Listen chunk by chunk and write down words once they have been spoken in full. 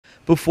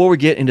Before we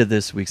get into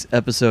this week's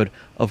episode,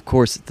 of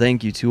course,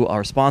 thank you to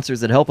our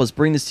sponsors that help us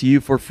bring this to you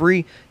for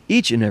free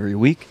each and every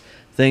week.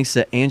 Thanks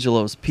to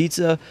Angelo's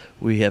Pizza.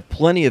 We have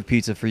plenty of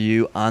pizza for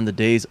you on the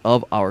days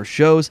of our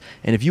shows.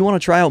 And if you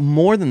want to try out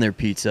more than their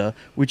pizza,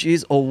 which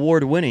is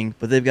award-winning,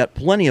 but they've got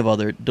plenty of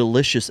other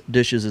delicious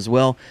dishes as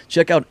well,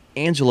 check out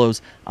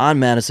Angelo's on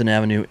Madison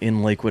Avenue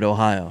in Lakewood,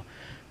 Ohio.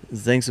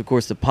 Thanks, of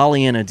course, to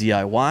Pollyanna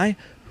DIY,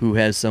 who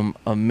has some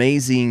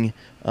amazing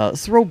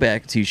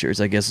throwback t-shirts,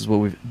 I guess is what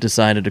we've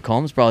decided to call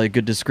them. It's probably a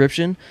good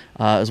description,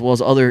 as well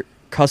as other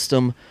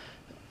custom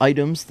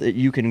items that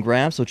you can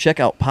grab. So check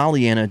out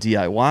Pollyanna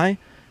DIY.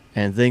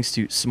 And thanks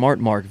to Smart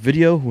Mark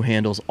Video, who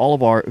handles all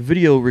of our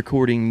video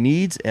recording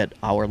needs at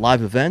our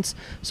live events,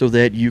 so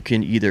that you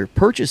can either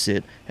purchase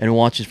it and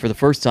watch it for the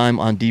first time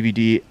on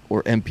DVD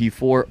or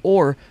MP4,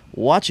 or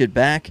watch it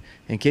back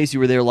in case you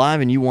were there live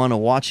and you want to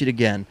watch it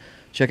again.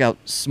 Check out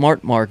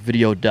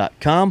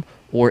smartmarkvideo.com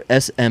or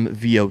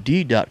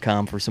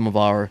smvod.com for some of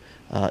our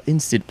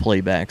instant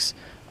playbacks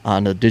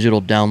on a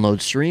digital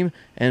download stream.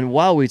 And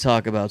while we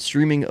talk about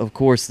streaming, of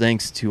course,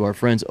 thanks to our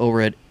friends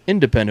over at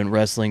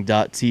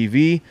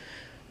independentwrestling.tv,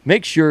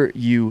 make sure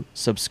you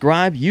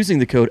subscribe using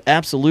the code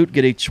ABSOLUTE,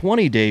 get a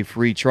 20-day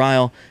free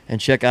trial,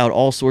 and check out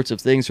all sorts of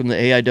things from the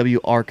AIW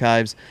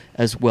archives,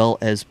 as well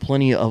as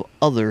plenty of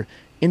other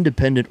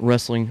independent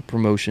wrestling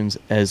promotions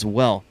as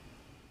well.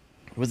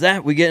 With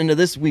that, we get into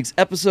this week's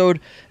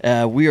episode.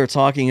 We are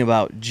talking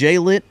about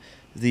JLIT,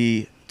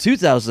 the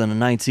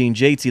 2019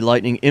 JT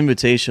Lightning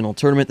Invitational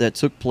Tournament that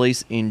took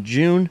place in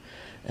June,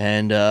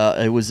 and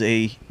it was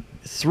a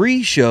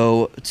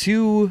 3-show,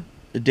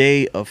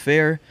 2-day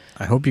affair.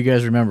 I hope you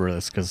guys remember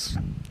this, because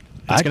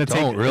it's going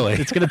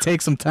to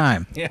take some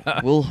time.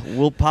 Yeah,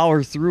 we'll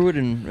power through it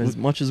and as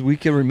much as we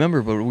can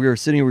remember. But we were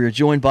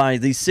joined by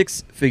the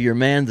 6-figure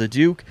man, the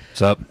Duke.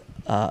 What's up?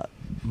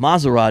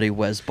 Maserati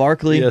Wes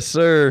Barkley. Yes,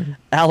 sir.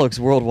 Alex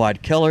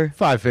Worldwide Keller.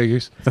 5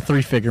 figures. The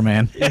 3-figure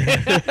man.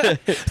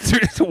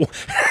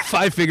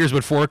 5 figures,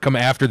 but 4 come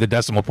after the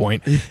decimal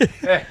point.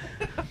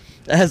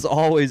 As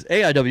always,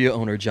 AIW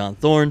owner John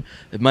Thorne.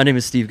 My name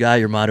is Steve Guy,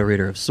 your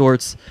moderator of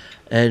sorts.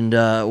 And,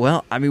 at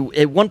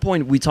one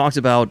point we talked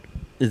about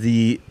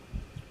the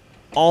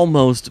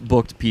almost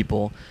booked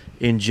people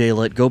in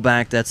JLIT. Go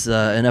back. That's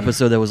an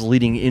episode that was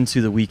leading into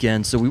the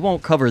weekend, so we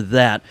won't cover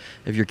that.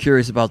 If you're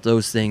curious about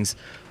those things,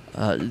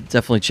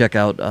 definitely check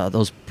out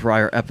those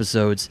prior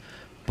episodes.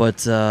 But,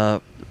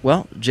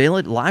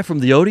 JLIT live from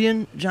the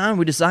Odeon, John,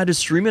 we decided to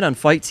stream it on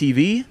Fight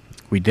TV.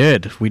 We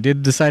did. We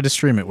did decide to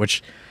stream it,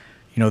 which,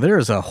 there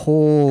is a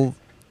whole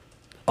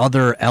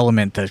other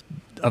element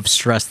of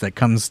stress that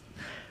comes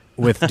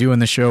with doing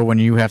the show when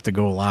you have to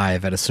go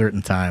live at a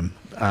certain time.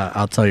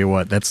 I'll tell you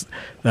what, that's,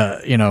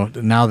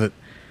 now that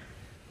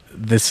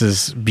this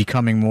is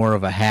becoming more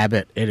of a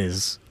habit, it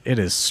is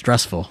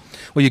stressful.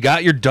 Well, you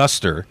got your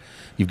duster,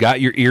 you've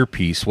got your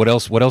earpiece. What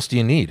else do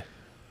you need?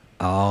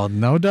 Oh,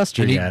 no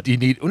duster yet.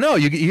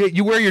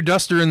 You wear your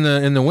duster in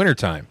the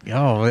wintertime.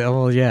 Oh,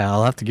 well, yeah,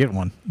 I'll have to get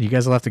one. You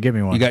guys will have to get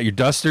me one. You got your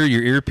duster,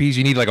 your earpiece.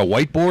 You need like a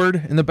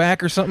whiteboard in the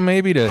back or something,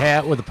 maybe, to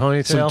hat with a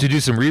ponytail to do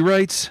some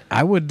rewrites.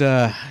 I would.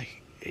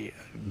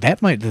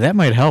 That might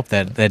help,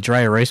 that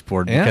dry erase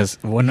board, because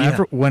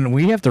when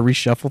we have to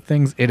reshuffle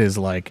things, it is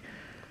like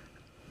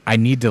I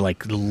need to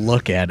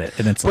look at it,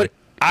 and it's like.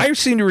 I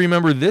seem to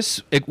remember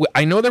this.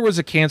 I know there was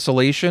a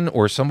cancellation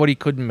or somebody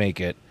couldn't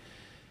make it.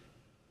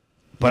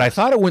 But I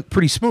thought it went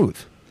pretty smooth.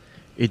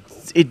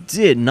 It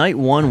did. Night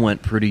 1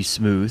 went pretty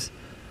smooth,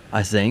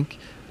 I think.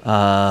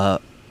 I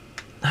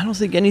don't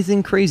think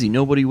anything crazy.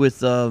 Nobody with...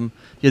 the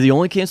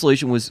only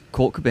cancellation was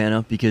Colt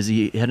Cabana because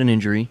he had an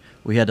injury.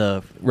 We had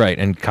a... Right,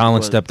 and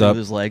Colin stepped up.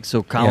 His leg.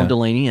 So Colin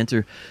Delaney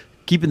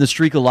keeping the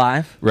streak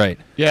alive. Right.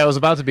 Yeah, it was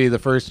about to be the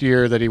first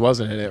year that he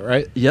wasn't in it,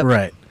 right? Yep.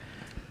 Right.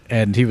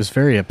 And he was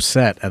very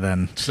upset, and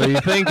then... So you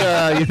think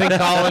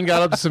Colin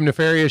got up to some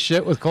nefarious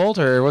shit with Colt,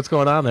 or what's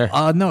going on there?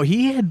 No,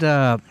 he had...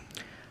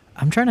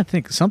 I'm trying to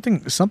think.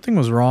 Something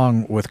was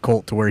wrong with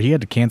Colt to where he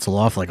had to cancel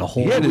off like a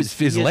whole... He had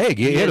his leg.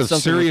 He had a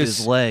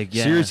serious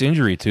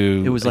injury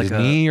to it was his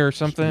knee or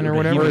something or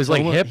whatever. It was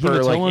like hip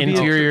or like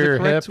interior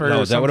hip or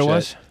is that what it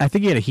was? I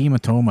think he had a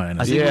hematoma in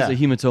his I think it was a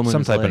hematoma in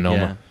some his type leg, of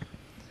noma.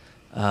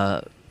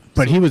 Yeah.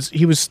 But he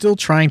was still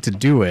trying to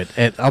do it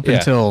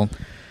until...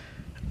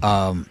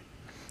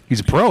 He's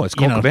a pro. It's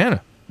Colt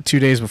Cabana. 2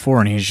 days before,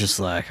 and he's just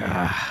like,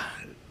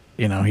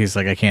 he's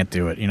like, I can't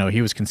do it.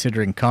 He was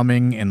considering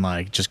coming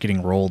and just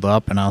getting rolled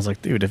up, and I was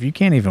like, dude, if you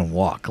can't even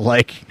walk,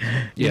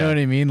 you know what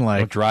I mean?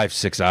 Don't drive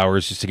 6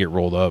 hours just to get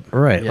rolled up.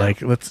 Right. Yeah.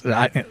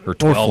 Or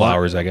 12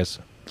 hours, I guess.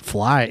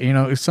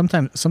 Fly.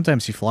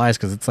 Sometimes he flies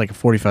because it's like a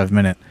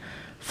 45-minute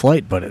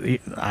flight, but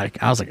I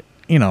was like,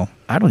 I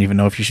don't even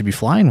know if you should be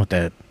flying with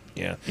that.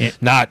 Yeah.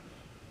 Not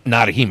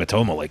a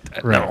hematoma like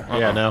that. Right. No.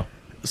 Yeah, no.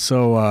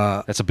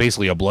 So that's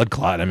basically a blood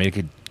clot. I mean, it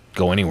could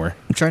go anywhere.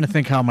 I'm trying to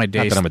think how my day.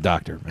 Not that I'm a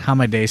doctor. How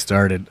my day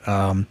started.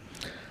 We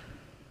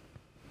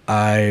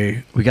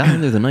got in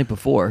there the night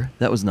before.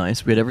 That was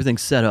nice. We had everything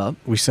set up.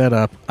 We set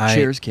up.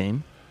 Chairs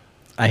came.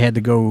 I had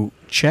to go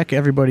check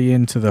everybody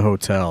into the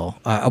hotel.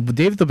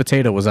 Dave the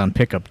Potato was on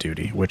pickup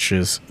duty, which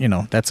is,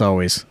 that's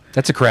always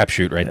That's a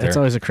crapshoot right that's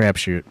there. always a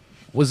crapshoot.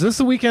 Was this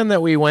the weekend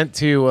that we went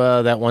to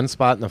that one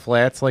spot in the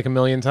flats like a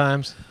million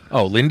times?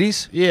 Oh,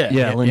 Lindy's?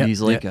 Yeah,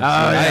 Lindy's Lake Oh,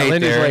 House. yeah, ate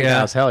Lindy's there, Lake yeah.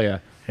 House. Hell yeah.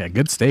 Yeah,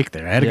 good steak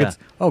there. I had a Yeah. good.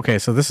 Okay,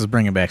 so this is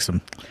bringing back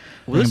some.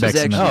 Well, this bringing was back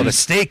some- actually- Oh, the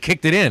steak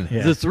kicked it in.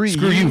 Yeah. The three.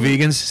 Screw you,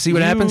 vegans. See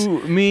what happens?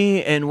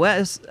 Me, and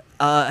Wes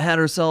had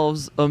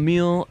ourselves a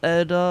meal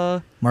at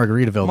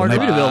Margaritaville. the night-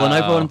 Margaritaville the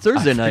night on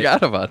Thursday night.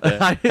 Forgot about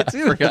that. I did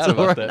too. Forgot That's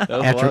about right. that. That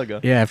was a while ago.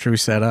 after we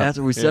set up.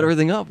 After we set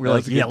everything up, we were That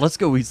like, was a yeah, good- let's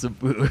go eat some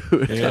food.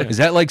 Is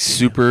that like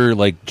super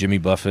like Jimmy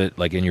Buffett,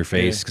 like in your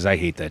face? Because I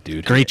hate that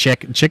dude. Great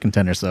chicken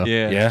tenders though.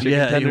 Yeah. Chicken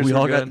Yeah, tenders we were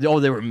all good. got. Oh,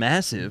 they were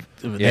massive.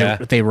 Yeah.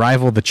 They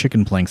rival the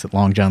chicken planks at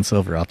Long John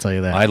Silver. I'll tell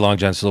you that. I had Long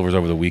John Silver's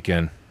over the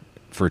weekend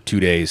for 2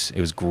 days. It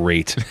was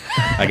great.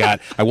 I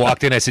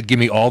walked in. I said, "Give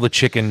me all the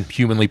chicken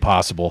humanly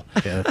possible."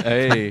 Yeah.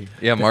 Hey,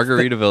 yeah,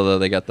 Margaritaville though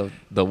they got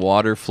the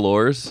water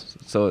floors,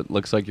 so it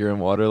looks like you're in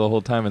water the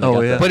whole time. And they Oh, got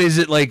yeah. the- But is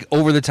it like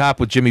over the top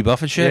with Jimmy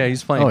Buffett shit? yeah,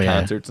 he's playing Oh, yeah.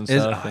 concerts and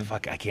Is- stuff. oh,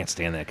 fuck, I can't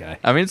stand that guy.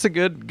 I mean, it's a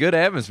good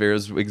atmosphere.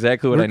 It's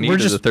exactly what I We're needed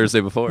just- the Thursday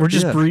before. We're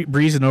just Yeah.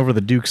 breezing over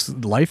the Duke's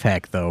life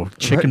hack though.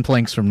 Chicken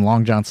planks from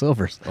Long John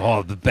Silver's.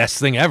 Oh, the best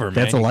thing ever, man.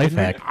 That's a life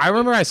hack. I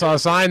remember I saw a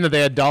sign that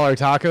they had dollar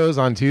tacos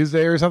on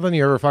Tuesday or something.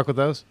 You ever fuck with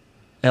those?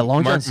 At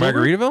Long John Silver?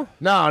 Margaritaville?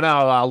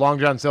 No, Long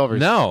John Silver's.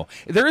 No,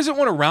 there isn't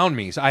one around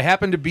me. So I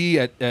happened to be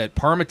at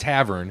Parma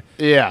Tavern.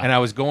 Yeah. And I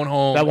was going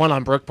home. That one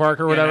on Brook Park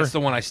or Yeah, whatever? that's the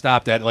one I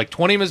stopped at. Like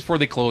 20 minutes before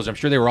they closed. I'm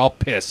sure they were all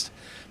pissed.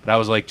 But I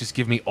was like, just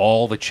give me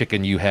all the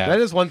chicken you have. That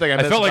is one thing I I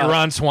miss felt like about-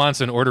 Ron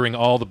Swanson ordering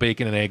all the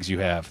bacon and eggs you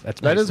have.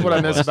 That's That is basically what I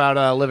it miss was.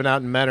 about living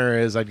out in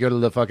Menor is I'd go to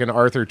the fucking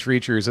Arthur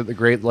Treachers at the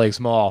Great Lakes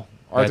Mall.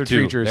 Arthur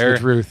too. Treachers, They're- the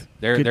truth.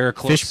 They're a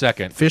close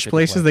second. for Fish chicken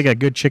places, places. they got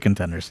good chicken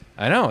tenders.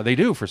 I know they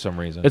do for some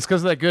reason. It's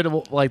because that good,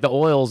 like the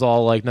oil's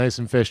all like nice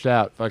and fished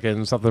out.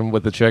 Fucking something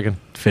with the chicken.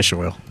 Fish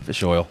oil.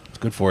 fish oil. It's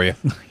good for you.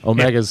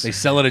 Omegas. They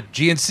sell it at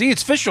GNC.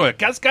 It's fish oil.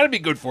 That's got to be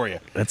good for you.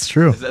 That's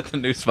true. Is that the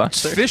new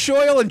sponsor? Fish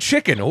oil and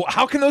chicken.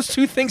 How can those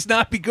two things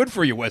not be good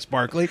for you, Wes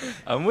Barkley?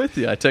 I'm with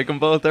you. I take them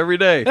both every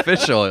day.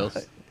 Fish oils.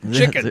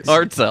 Chickens.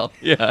 Hard sell.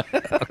 Yeah.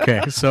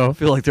 Okay, so I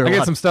feel like they're. I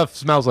get some stuff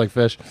smells like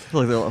fish. I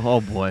feel like they're.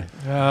 Oh boy.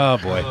 Oh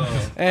boy.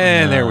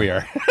 And there we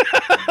are.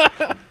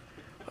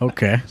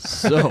 okay.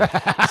 So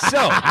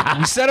So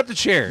we set up the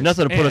chairs.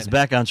 nothing to put us and-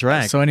 back on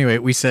track. So anyway,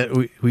 we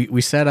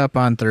set up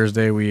on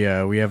Thursday. We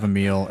have a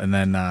meal, and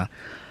then I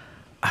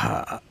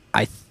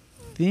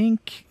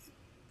think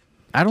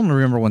I don't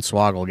remember when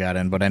Swoggle got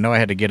in, but I know I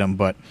had to get him.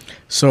 But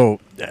so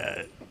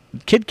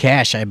Kid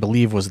Kash, I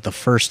believe, was the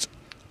first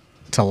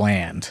to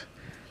land,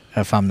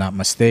 if I'm not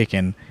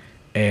mistaken,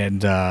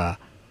 and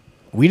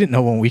we didn't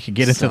know when we could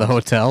get into the That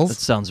hotels.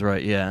 sounds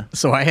right. Yeah.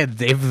 So I had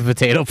Dave the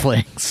Potato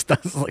playing,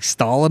 like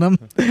stalling him,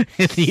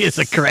 and he is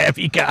a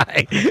crabby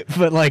guy.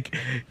 But like,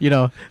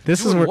 this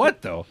is Doing where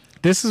what though?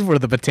 this is where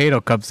the potato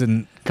comes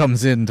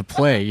into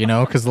play,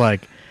 because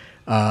like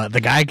the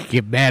guy could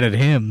get mad at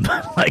him.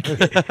 Like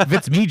if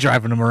it's me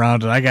driving him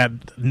around and I got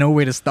no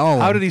way to stall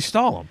him. How did he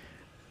stall him?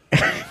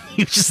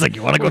 He was just like,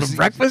 "You want to go to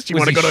breakfast? You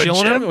Was want to he go to a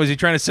shilling gym?" him? Was he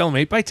trying to sell him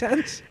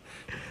 8x10s?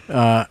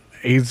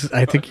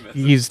 I think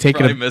he's taking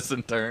Probably him.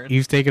 missing turn.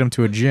 He's taking him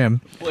to a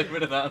gym.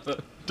 Blaming it on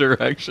the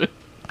direction.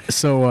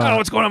 So I don't know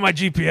what's going on with my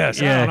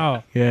GPS. I yeah, don't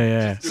know.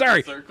 yeah.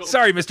 Sorry, circle.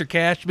 sorry, Mr.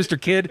 Cash, Mr.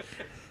 Kid.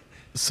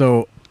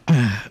 So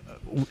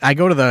I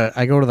go to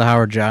the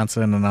Howard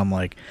Johnson, and I'm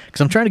like,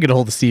 because I'm trying to get a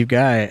hold of Steve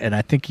Guy, and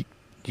I think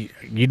you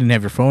didn't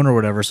have your phone or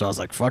whatever, so I was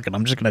like, fuck it,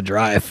 I'm just gonna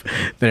drive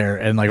there.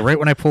 And like right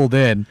when I pulled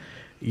in,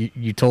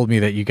 you told me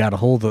that you got a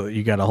hold of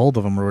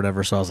him or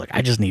whatever, so I was like,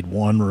 I just need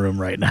one room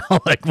right now,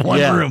 like one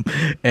Yeah. room.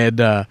 And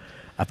I'm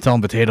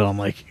telling Potato, I'm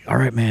like, all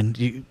right,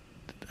 man,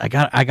 I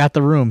got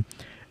the room,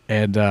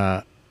 and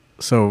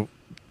so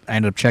I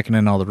ended up checking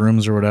in all the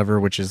rooms or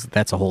whatever,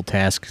 that's a whole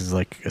task, is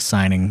like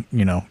assigning,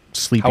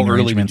 sleeping How early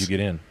did arrangements. you get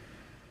in?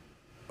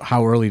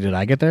 How early did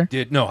I get there?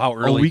 How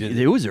early did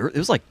it was early. It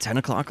was like 10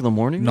 o'clock in the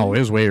morning. No, it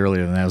was way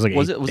earlier than that. It was like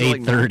Was it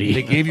like 8:30.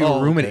 they gave you a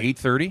Oh, room at okay.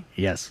 8:30?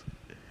 Yes.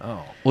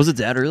 Oh, Was it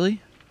that early?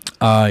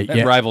 that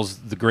Yeah. rivals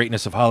the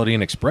greatness of Holiday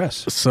Inn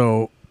Express.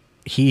 So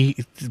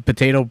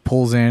Potato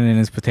pulls in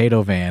his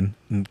potato van,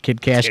 and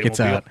Kid Kash gets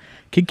Potato-mobile. out.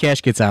 Kid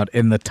Kash gets out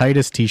in the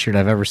tightest T-shirt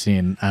I've ever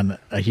seen on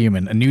a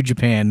human, a New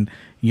Japan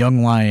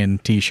Young Lion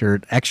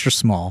T-shirt, extra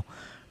small,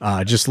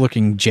 just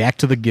looking jacked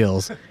to the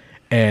gills.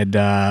 And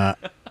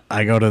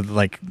I go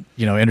to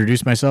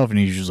introduce myself, and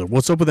he's just like,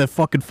 "What's up with that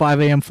fucking 5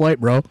 a.m. flight,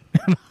 bro?"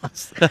 I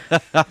was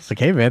like,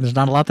 "Hey man, there's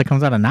not a lot that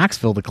comes out of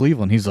Knoxville to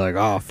Cleveland." He's like,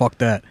 "Oh fuck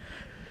that."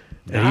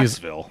 And he was-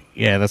 Knoxville.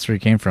 Yeah, that's where he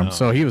came from.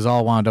 So he was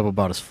all wound up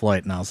about his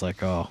flight, and I was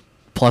like, oh.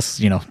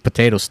 Plus,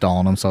 Potato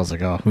stalling him, so I was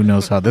like, oh, who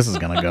knows how this is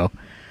gonna go.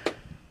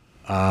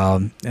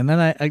 And then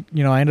I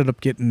ended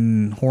up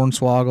getting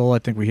Hornswoggle. I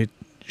think we hit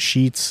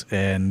Sheets,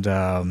 and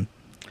I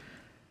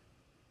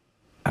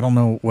don't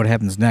know what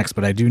happens next,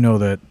 but I do know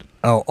that.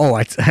 I tell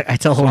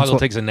Swoggle Hornswoggle.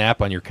 takes a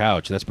nap on your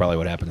couch. That's probably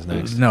what happens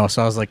next. No,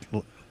 so I was like,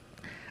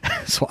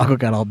 Swoggle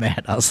got all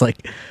mad. I was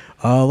like,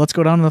 let's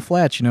go down to the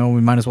flats. You know,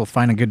 we might as well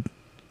find a good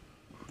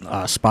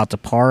spot to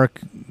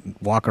park,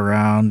 walk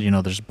around. You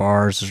know, there's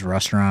bars, there's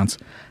restaurants.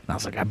 And I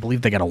was like, I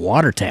believe they got a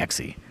water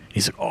taxi.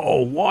 He's like,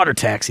 oh, water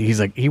taxi. He's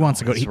like, he wants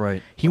to go. That's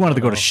right. He wanted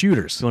to go to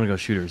Shooters. You want to go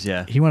Shooters,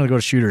 yeah. He wanted to go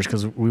to Shooters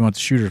because we went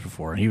to Shooters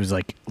before. And he was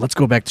like, let's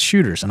go back to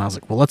Shooters. And I was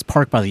like, well, let's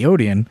park by the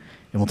Odeon,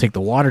 and we'll take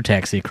the water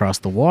taxi across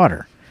the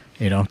water,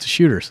 you know, to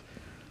Shooters.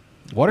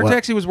 Water What?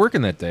 taxi was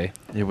working that day.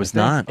 It was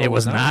not. It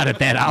was not at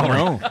that hour.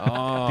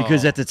 No.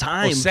 Because at the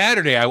time... Well,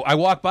 Saturday, I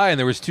walked by and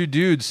there was two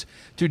dudes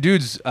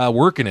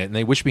working it, and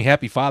they wished me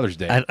Happy Father's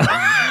Day.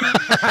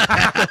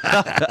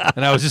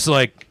 And I was just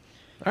like,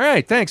 all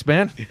right, thanks,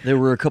 man. There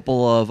were a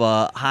couple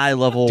of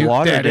high-level Duke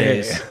water Daddy.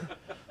 days.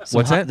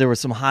 What's that? There were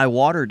some high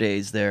water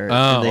days there,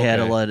 Oh, and they had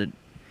to okay. let it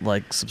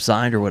like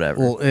subside or whatever.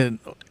 Well, it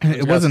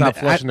Gotta wasn't. stop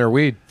flushing their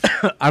weed.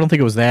 I don't think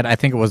it was that. I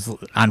think it was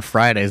on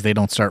Fridays. They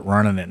don't start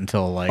running it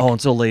until like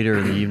until later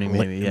in the evening,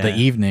 maybe. Yeah. the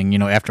evening. You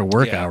know, after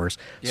work Yeah. hours.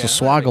 Yeah,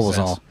 So that makes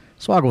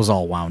Swoggle was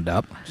all wound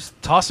up.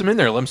 Just toss him in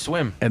there, let him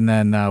swim. And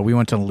then we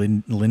went to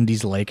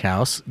Lindy's Lake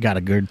House, got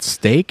a good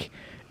steak,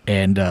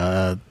 and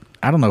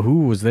I don't know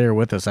who was there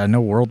with us. I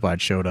know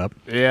Worldwide showed up,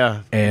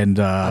 Yeah. and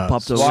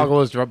popped over. Swoggle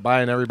was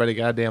buying everybody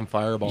goddamn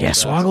fireballs. yeah,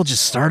 Swoggle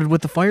just started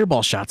with the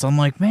fireball shots. I'm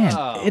like, man,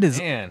 it is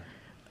Man.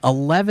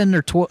 11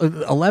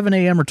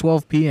 a.m. or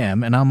 12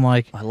 p.m. and I'm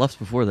like, I left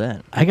before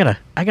that. I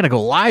gotta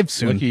go live Look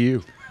soon. at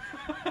you.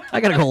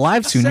 I gotta go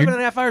live soon.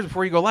 7.5 hours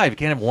before you go live. You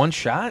can't have one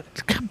shot?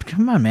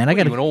 Come on, man. What,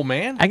 you an old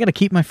man? I gotta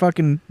keep my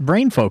fucking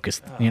brain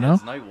focused. You know,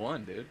 It's night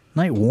one, dude.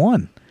 night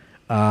one.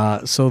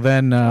 So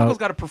then, Swoggle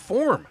got to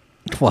perform.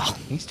 well,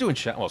 He's doing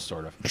shot. Well,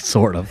 sort of.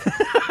 sort of.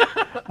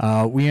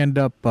 We end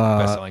up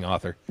Best-selling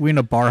author.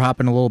 bar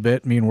hopping a little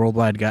bit. Me and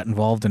Worldwide got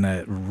involved in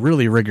a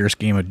really rigorous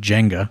game of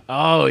Jenga.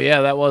 Oh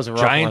yeah, that was a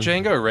rough Giant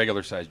one. Jenga or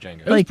regular size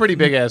Jenga? It was pretty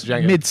big ass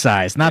Jenga.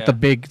 Mid-size, not Yeah. the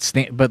big,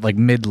 but like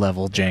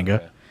mid-level Jenga.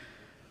 Okay.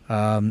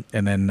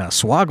 And then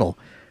Swoggle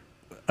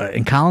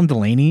and Colin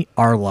Delaney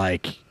are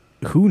like,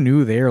 who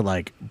knew they're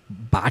like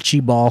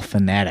bocce ball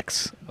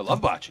fanatics. I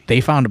love bocce.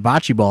 They found a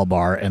bocce ball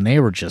bar and they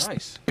were just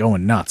Nice.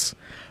 going nuts.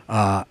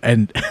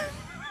 And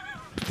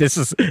this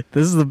is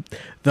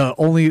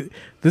probably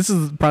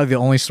the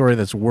only story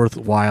that's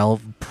worthwhile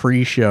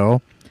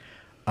pre-show.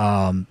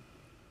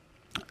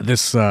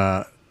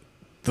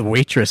 The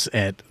waitress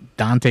at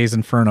Dante's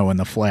Inferno in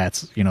the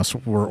Flats, you know,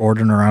 so we're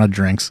ordering her on a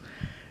drinks,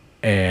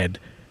 and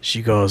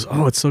she goes,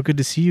 "Oh, it's so good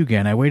to see you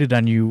again. I waited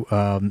on you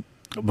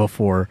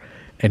before."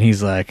 And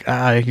he's like,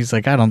 I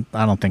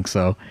don't think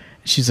so.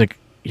 She's like,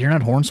 "You're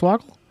not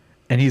Hornswoggle?"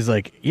 And he's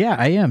like, "Yeah,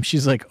 I am."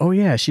 She's like, "Oh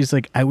yeah." She's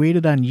like, "I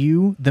waited on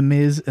you, the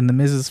Miz, and the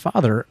Miz's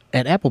father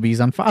at Applebee's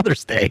on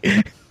Father's Day,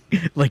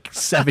 like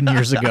 7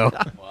 years ago."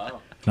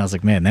 Wow. And I was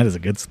like, "Man, that is a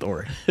good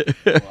story."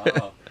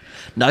 Wow.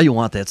 Now you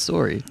want that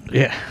story.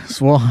 Yeah.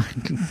 So, well,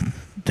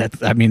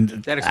 I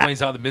mean, That explains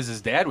how the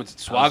Mrs. Dad would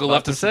Swoggle about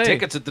left to us some say.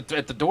 tickets at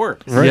the door.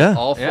 Right. Yeah.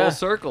 All full Yeah.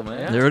 circle,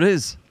 man. There it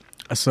is.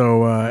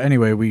 so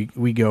anyway,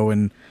 we go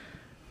and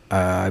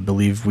I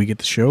believe we get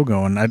the show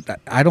going.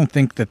 I don't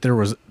think that there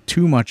was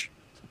too much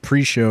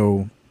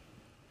pre-show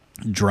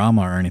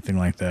drama or anything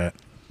like that.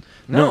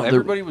 No, No,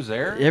 everybody was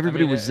there.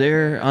 Everybody was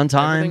there on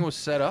time. Everything was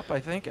set up. I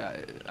think.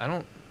 I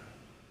don't.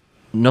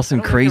 Nothing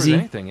I don't think there was crazy.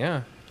 anything.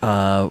 Yeah.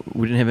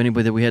 We didn't have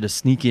anybody that we had to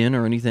sneak in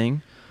or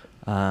anything.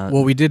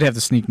 Well, we did have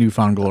to sneak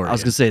Newfound Glory. I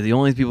was gonna say the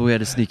only people we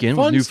had to sneak in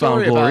was Fun Newfound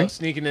story Glory. about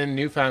sneaking in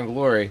Newfound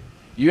Glory.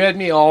 You had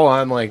me all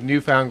on like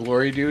Newfound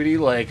Glory duty,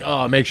 like,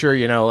 oh, make sure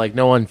like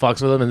no one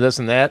fucks with them and this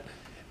and that.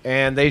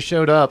 And they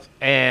showed up,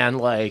 and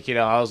like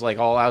I was like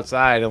all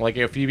outside, and like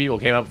a few people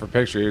came up for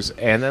pictures,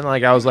 and then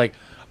like I was like,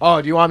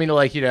 oh, do you want me to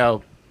like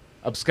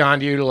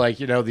abscond you to like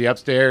the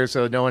upstairs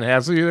so no one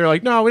hassles you? They're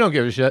like, no, we don't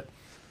give a shit,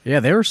 Yeah,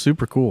 they were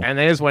super cool. and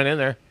they just went in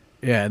there.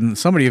 Yeah, and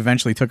somebody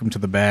eventually took them to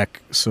the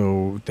back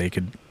so they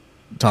could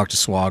talk to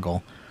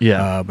Swoggle.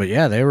 Yeah. But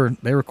yeah, they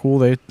were cool.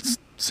 They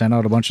sent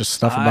out a bunch of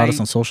stuff about us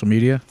on social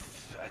media.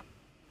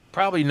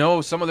 Probably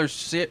know some of their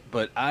shit,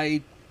 but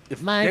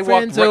if My they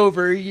friend's walked right,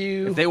 over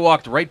you. If they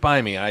walked right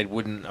by me, I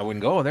wouldn't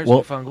go. Oh, there's Well,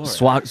 Newfound Glory.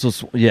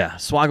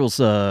 Swoggle's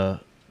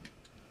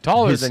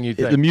Taller his- than you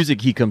the think.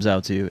 music he comes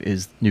out to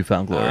is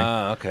Newfound Glory.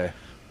 Ah, okay.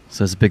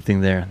 So it's a big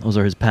thing there. Those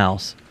are his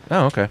pals.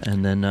 Oh, okay.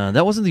 And then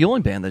that wasn't the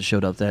only band that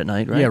showed up that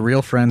night, right? Yeah,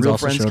 Real Friends Real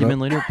also Friends showed came up. in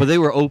later, but they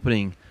were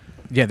opening.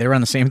 Yeah, they were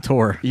on the same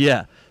tour.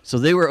 Yeah, so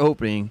they were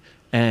opening,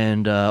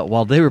 and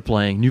while they were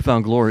playing,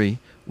 Newfound Glory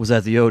was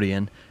at the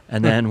Odeon,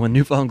 and then when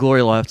Newfound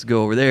Glory left to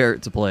go over there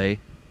to play,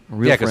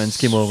 Real 'cause Friends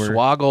came over.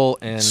 Swoggle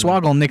and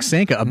Swoggle and Nick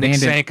Sanka abandoned,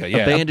 Sanka, yeah.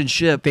 Abandoned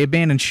ship. They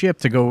abandoned ship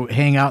to go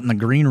hang out in the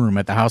green room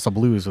at the House of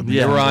Blues. With They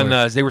Yeah. were Newfound on.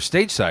 Glory. They were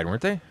stage side,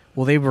 weren't they?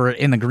 Well, they were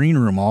in the green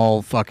room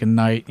all fucking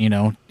night,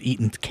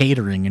 eating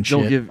catering and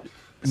Don't shit. give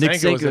Nick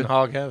Sanka was in Zanka.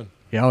 hog heaven.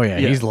 Yeah, oh yeah,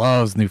 Yeah. he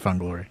loves Newfound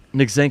Glory.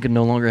 Nick Zanka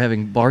no longer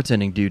having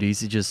bartending duties.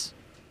 He just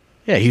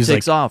Yeah, he's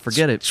takes like, off.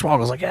 Forget it.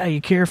 Swoggle's like, yeah, you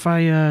care if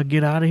I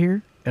get out of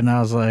here? And I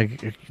was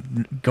like,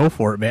 go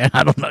for it, man.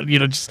 I don't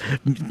know, just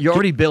You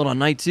already bailed on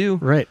night 2.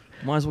 right.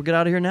 Might as well get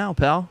out of here now,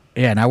 pal.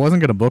 Yeah, and I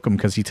wasn't gonna book him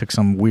because he took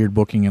some weird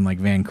booking in like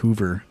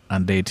Vancouver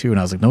on day 2, and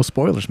I was like, no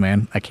spoilers,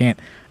 man. I can't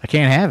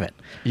have it.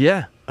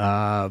 Yeah.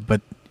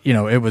 But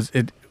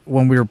it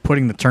when we were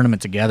putting the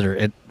tournament together,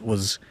 it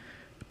was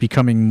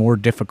becoming more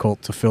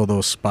difficult to fill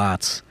those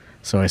spots.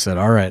 So I said,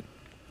 all right,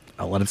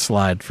 I'll let it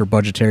slide for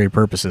budgetary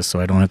purposes, so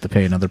I don't have to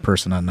pay another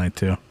person on night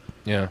 2.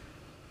 Yeah.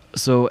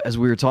 So as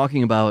we were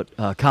talking about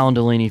Colin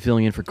Delaney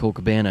filling in for Cole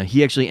Cabana,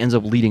 he actually ends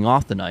up leading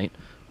off the night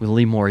with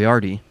Lee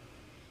Moriarty.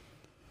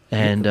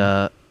 And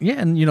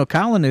and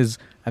Colin is,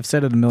 I've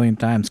said it a million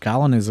times,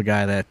 Colin is a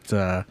guy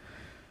that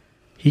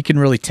he can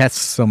really test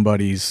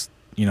somebody's,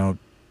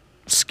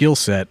 skill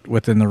set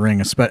within the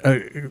ring,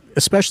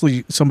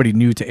 especially somebody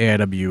new to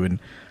AIW,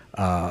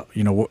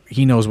 and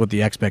he knows what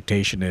the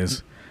expectation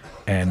is,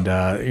 and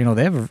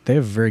they have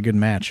a very good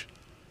match.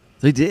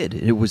 they did.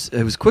 It was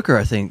quicker,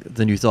 I think,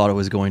 than you thought it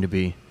was going to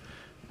be.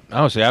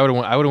 Oh, see, I would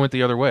have went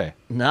the other way.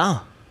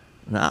 No,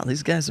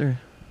 these guys are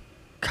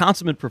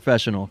consummate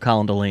professional.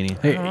 Colin Delaney.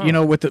 Hey,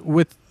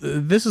 with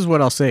this is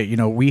what I'll say.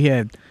 We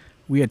had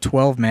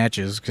 12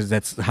 matches because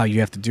that's how you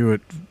have to do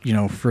it.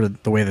 For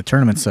the way the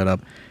tournament's set up,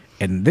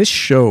 and this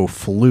show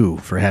flew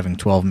for having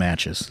 12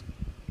 matches.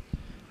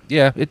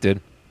 Yeah, it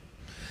did.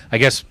 I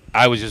guess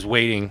I was just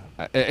waiting.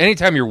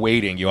 Anytime you're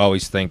waiting, you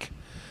always think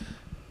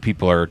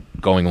people are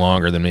going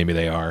longer than maybe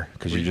they are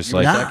because you're just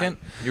like second.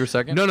 You were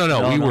second. No.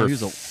 We were he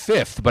was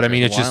 5th, but I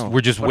mean, it's just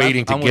we're just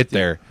waiting to get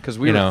there because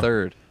we were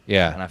third.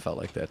 Yeah, and I felt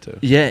like that too.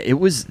 Yeah,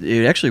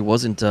 it actually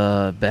wasn't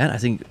bad. I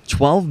think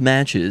 12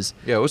 matches.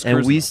 Yeah, it was and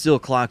we cruising. still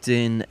clocked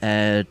in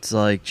at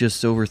like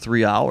just over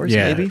 3 hours,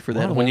 Yeah. maybe for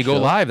that. when whole you go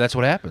show. live, that's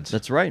what happens.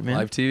 That's right, man.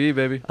 Live TV,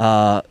 baby.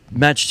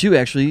 Match 2,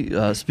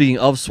 actually, speaking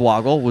of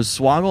Swoggle, was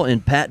Swoggle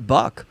and Pat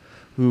Buck,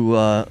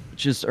 who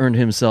just earned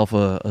himself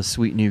a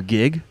sweet new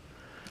gig.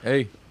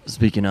 Hey,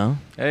 Speaking of,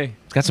 hey.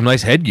 It's got some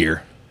nice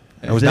headgear.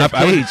 I was That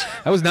not. Gage.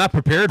 I was not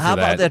prepared for how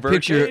about that Bird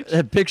picture? Gage?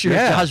 That picture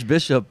Yeah. of Josh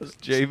Bishop.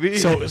 JV.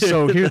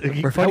 So here,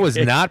 I was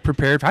not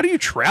prepared. How do you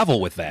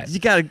travel with that? You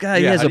got a guy.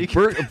 He Yeah, has how a do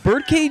you-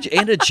 bird cage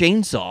and a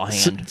chainsaw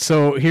hand.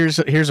 So here's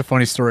a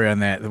funny story on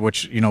that,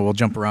 which we'll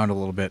jump around a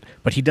little bit.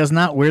 But he does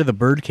not wear the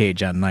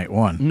birdcage on night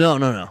 1.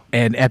 No.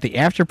 And at the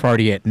after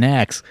party at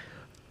Nax,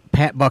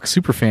 Pat Buck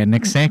superfan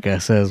Nick Sanka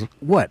says,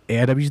 "What?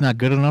 AIW's not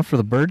good enough for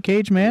the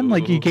birdcage, man?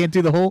 Like you can't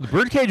do the whole." The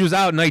birdcage was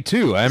out night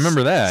 2. I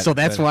remember that. So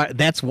that's why.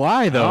 That's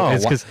why though. Oh,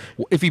 is because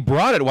if he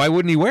brought it, why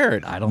wouldn't he wear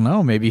it? I don't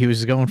know. Maybe he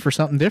was going for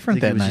something I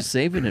different think he that was night. just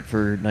saving it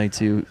for night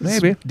 2.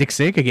 Maybe Dick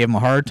Sanka gave him a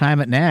hard time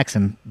at Nax,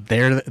 and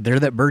there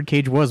that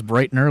birdcage was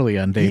bright and early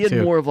on day He had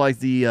 2. more of like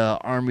the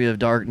Army of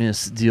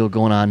Darkness deal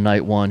going on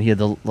night 1. He had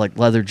the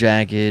leather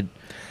jacket,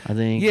 I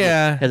think.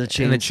 Yeah, had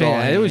the and the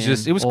chainsaw.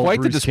 it was old quite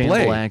the Bruce display.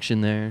 Campbell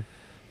action there.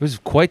 It was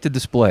quite the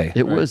display.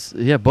 It was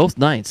both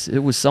nights. It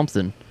was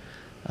something.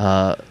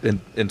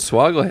 And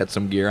Swoggle had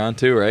some gear on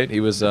too, right?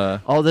 He was.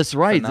 Oh, that's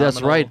right. That's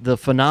Phenomenal. right. The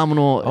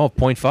phenomenal. Oh,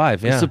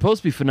 0.5, yeah. It's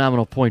supposed to be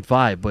phenomenal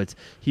 0.5, but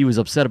he was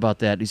upset about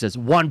that. He says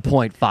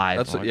 1.5.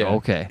 That's I'm like, yeah.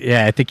 okay.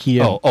 Yeah, I think he.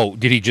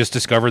 Did he just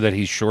discover that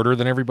he's shorter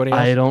than everybody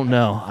else? I don't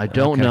know. I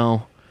don't Okay.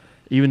 know.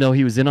 Even though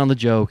he was in on the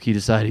joke, he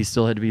decided he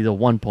still had to be the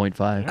 1.5.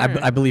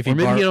 I believe he. Or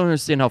maybe he don't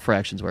understand how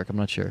fractions work. I'm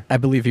not sure. I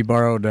believe he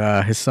borrowed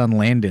his son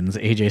Landon's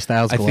AJ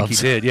Styles I gloves. think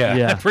he did, yeah.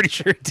 Yeah. I'm pretty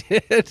sure he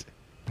did.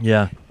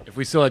 Yeah. If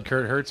we still had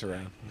Kurt Hertz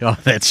around. Oh,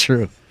 that's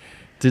true.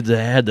 Did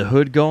they had the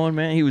hood going,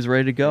 man? He was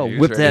ready to go. He was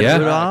Whipped ready that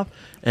to hood rock. off,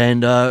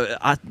 and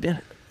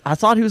I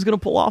thought he was going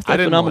to pull off that I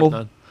didn't phenomenal.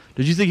 want none.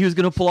 Did you think he was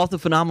going to pull off the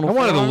phenomenal? I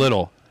wanted a forearm?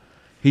 little.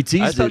 He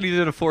teased I thought it. he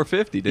did a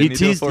 450. He Didn't he, do a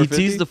teased. He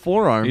 450? teased the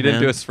forearm. He didn't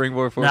man. do a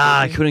springboard 450.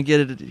 Nah, I couldn't get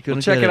it. Couldn't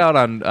Well, check get it out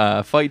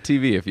on Fight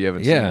TV if you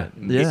haven't Yeah.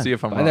 seen it. Yeah. See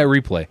if I'm Buy wrong. that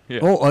replay. Yeah.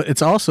 Oh,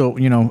 it's also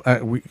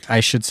I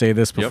should say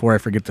this before I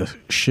forget the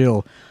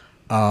shill.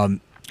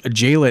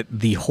 JLIT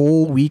the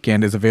whole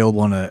weekend is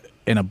available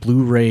in a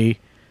Blu-ray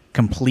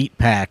complete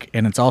pack,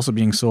 and it's also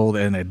being sold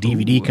in a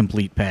DVD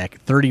complete pack.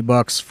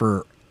 $30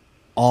 for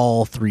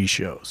all 3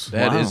 shows.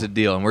 That is Wow. a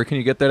deal. And where can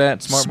you get that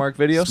at? Smart Mark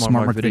Video?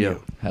 SmartMark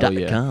Hell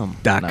yeah. .com.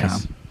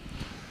 Nice.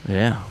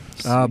 Yeah.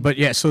 But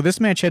yeah, so this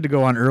match had to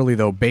go on early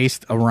though,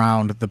 based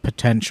around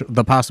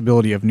the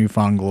possibility of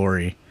Newfound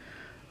Glory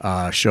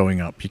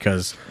showing up,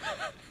 because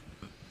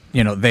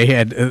they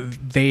had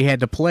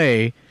to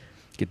play.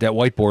 Get that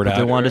whiteboard But out.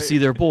 they wanted to see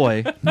their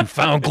boy. You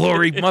found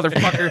glory,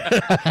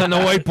 motherfucker, on the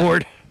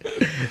whiteboard.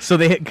 So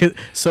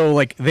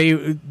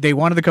they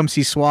wanted to come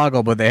see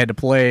Swoggle, but they had to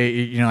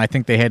play. I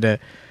think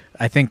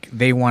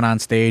they went on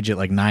stage at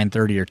like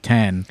 9:30 or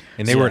 10.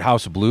 And they were at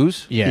House of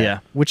Blues? Yeah.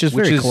 which is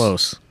Which very is-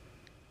 close.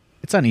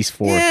 It's on East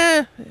 4th.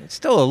 Yeah, it's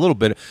still a little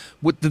bit.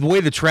 With the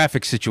way the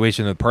traffic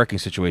situation and the parking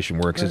situation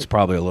works, it's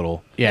probably a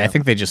little. Yeah, I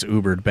think they just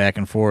Ubered back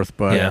and forth,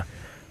 but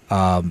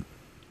Yeah.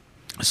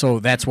 so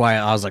that's why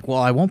I was like, well,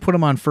 I won't put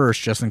them on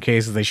first just in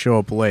case they show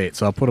up late.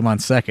 So I'll put them on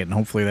second, and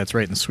hopefully that's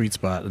right in the sweet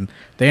spot. And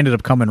they ended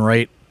up coming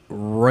right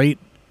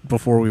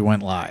before we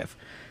went live.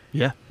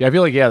 Yeah. Yeah, I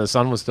feel like the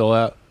sun was still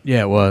out.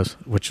 Yeah, it was,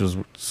 which was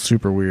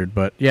super weird.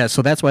 But yeah,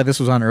 so that's why this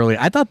was on early.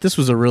 I thought this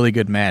was a really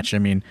good match. I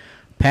mean,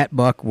 Pat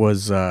Buck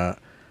was,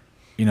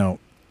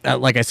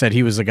 like I said,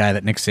 he was the guy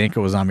that Nick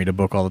Sanko was on me to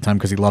book all the time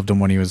because he loved him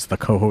when he was the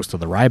co-host of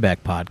the Ryback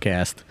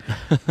podcast.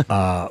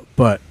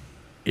 But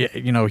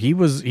he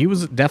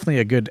was definitely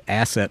a good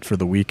asset for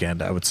the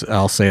weekend.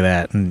 I'll say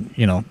that, and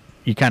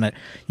you kind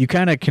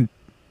of can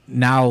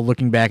now,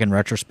 looking back in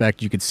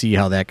retrospect, you could see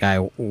how that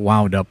guy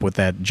wound up with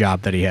that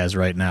job that he has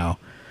right now.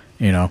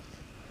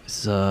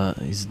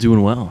 He's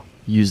doing well.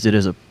 Used it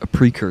as a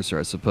precursor,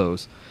 I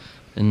suppose.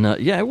 And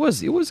it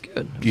was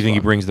good. Do you think he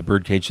brings the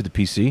birdcage to the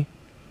PC?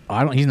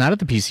 He's not at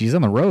the PC. He's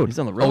on the road. He's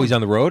on the road. Oh, he's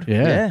on the road?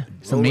 Yeah.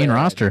 It's the main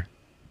roster.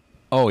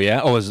 Oh,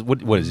 yeah? Oh,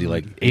 what is he,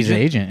 like? He's an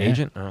agent. Yeah.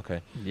 Agent? Oh,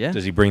 okay. Yeah.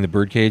 Does he bring the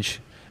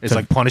birdcage? It's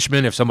like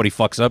punishment if somebody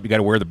fucks up, you got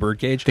to wear the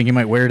birdcage? I think he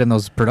might wear it in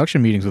those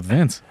production meetings with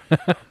Vince.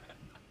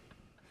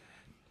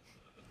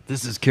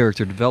 This is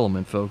character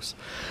development, folks.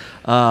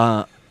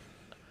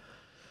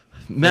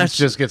 Match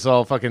just gets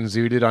all fucking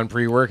zooted on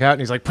pre-workout,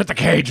 and he's like, "Put the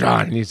cage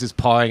on," and he's just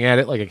pawing at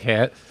it like a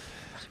cat.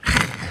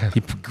 He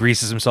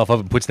greases himself up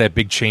and puts that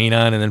big chain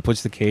on and then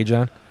puts the cage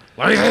on.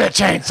 Let me get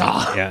a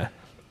chainsaw. Yeah.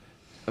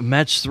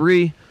 Match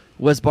 3,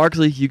 Wes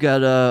Barkley, you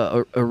got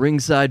a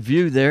ringside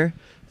view there.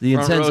 The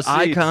Front row intense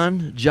seats.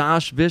 icon,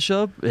 Josh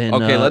Bishop, and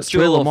let's Trey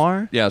do a little,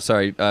 Lamar. Yeah,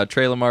 sorry,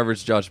 Trey Lamar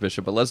versus Josh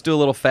Bishop. But let's do a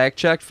little fact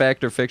check.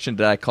 Fact or fiction?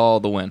 Did I call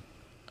the win?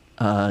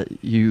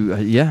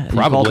 You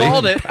Probably.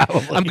 called it.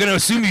 I'm going to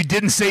assume you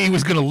didn't say he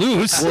was going to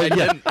lose. Well,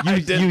 yeah,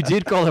 you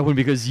did call that one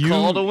because you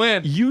Called a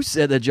win. You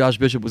said that Josh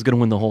Bishop was going to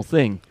win the whole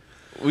thing.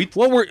 We're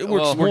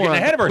getting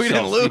ahead of ourselves. We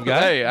didn't lose. you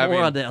guys. Hey,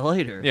 More on that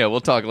later. Yeah,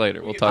 we'll talk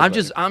later. I'm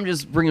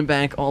just bringing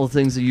back all the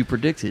things that you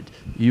predicted.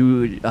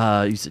 You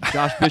said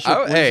Josh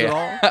Bishop wins it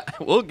all.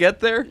 We'll get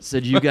there.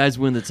 Said you guys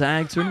win the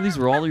tag tournament. These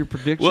were all your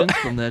predictions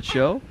from that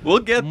show. We'll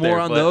get More there.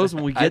 on but those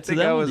when we I get to think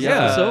them. The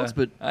episodes,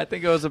 but I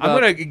think it was about.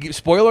 I'm going to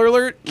spoiler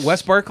alert.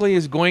 Wes Barkley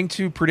is going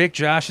to predict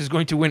Josh is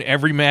going to win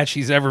every match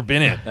he's ever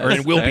been in, or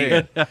it will be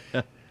in.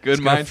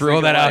 Good minds throw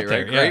think that alike, out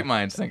there. right? Yeah. Great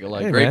minds think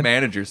alike. Hey, Great man.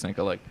 managers think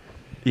alike.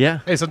 yeah.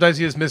 Hey, sometimes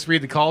you just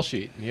misread the call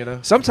sheet.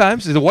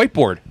 Sometimes it's a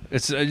whiteboard.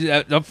 It's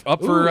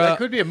up for. that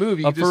could be a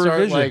movie. You up just for start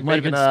revision. like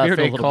Might have making been smeared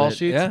a fake little call bit.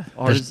 sheets. Yeah.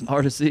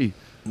 Hard to see.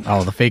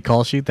 Oh, the fake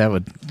call sheet? That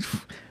would...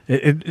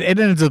 It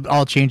ends up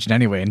all changing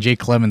anyway, and Jay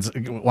Clemens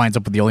winds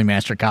up with the only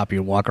master copy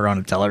and walk around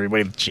and tell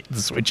everybody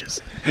the switches.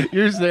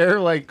 You're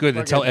there like Good.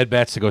 And tell Ed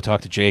Batts to go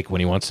talk to Jake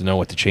when he wants to know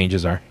what the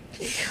changes are.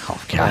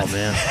 Oh, God. Oh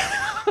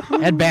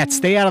man. Ed Batts,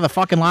 stay out of the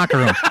fucking locker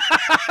room.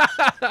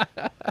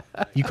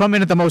 You come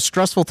in at the most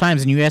stressful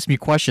times and you ask me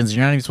questions and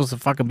you're not even supposed to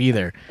fucking be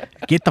there.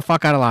 Get the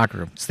fuck out of the locker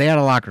room. Stay out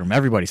of the locker room.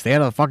 Everybody, stay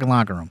out of the fucking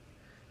locker room.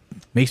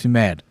 Makes me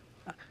mad.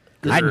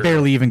 I'd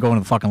barely even go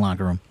into the fucking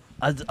locker room.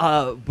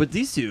 But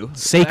these two,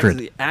 Sacred.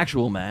 the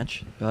actual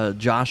match,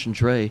 Josh and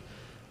Trey,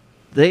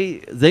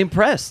 they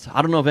impressed.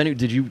 I don't know if any.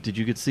 Did you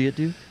get to see it,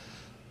 dude?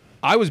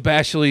 I was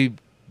actually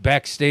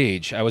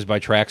backstage. I was by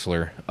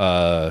Traxler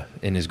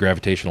in his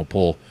gravitational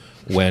pull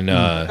when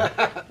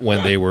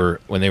they were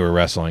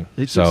wrestling.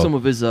 They took some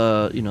of his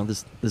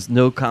this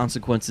no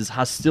consequences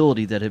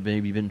hostility that had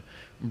maybe been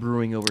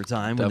brewing over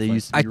time when they Definitely.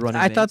 used to be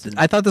running.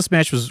 I thought this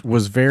match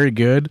was very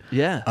good.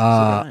 Yeah. So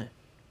did I.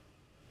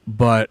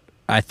 But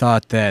I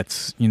thought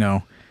that,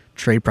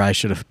 Trey probably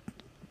should have...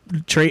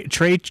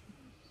 Trey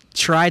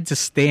tried to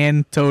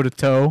stand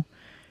toe-to-toe,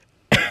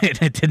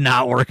 and it did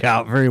not work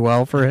out very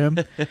well for him.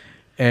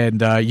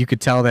 And you could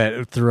tell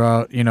that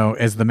throughout,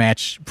 as the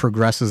match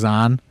progresses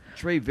on.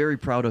 Trey very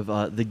proud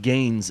of the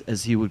gains,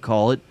 as he would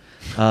call it,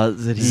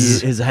 that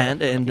he has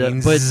had,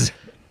 and but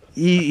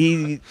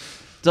he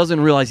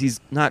doesn't realize he's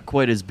not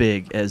quite as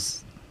big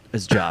as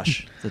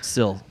Josh. That's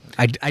still.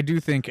 I do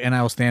think, and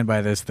I will stand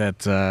by this, that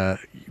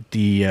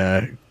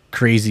the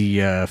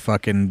crazy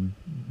fucking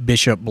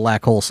Bishop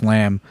Black Hole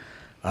Slam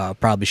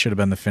probably should have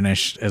been the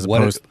finish, as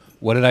opposed.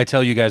 What did I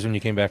tell you guys when you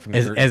came back from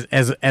the curtain?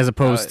 as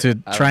opposed to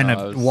I trying don't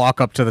know, to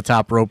walk up to the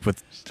top rope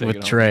with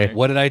taking Trey. over.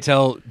 What did I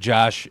tell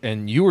Josh?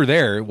 And you were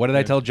there. What did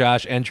I tell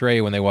Josh and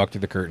Trey when they walked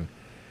through the curtain?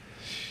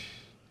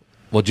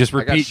 Well, just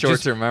I got repeat.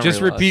 short-term memory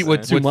Just repeat what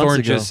loss, man. 2 months Thorne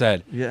ago. just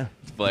said. Yeah.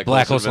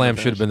 Black Hole Slam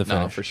should have been the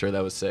No, finish. for sure,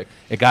 that was sick.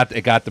 It got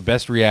the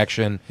best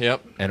reaction.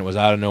 Yep. And it was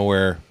out of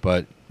nowhere,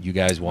 but you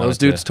guys wanted Those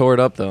dudes tore it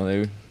up though.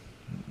 They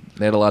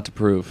had a lot to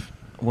prove.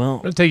 Well,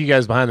 I'm gonna take you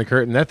guys behind the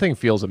curtain. That thing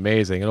feels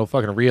amazing. It'll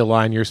fucking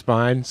realign your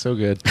spine. So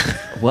good.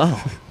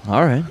 well,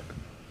 all right.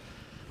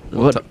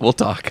 We'll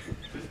talk.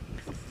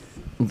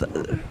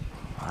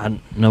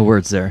 No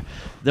words there.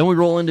 Then we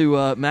roll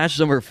into match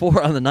number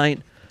 4 on the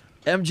night.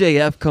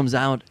 MJF comes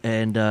out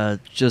and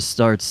just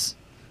starts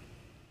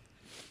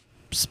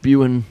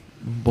spewing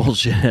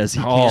bullshit as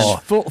he can.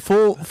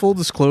 Full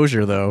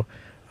disclosure, though,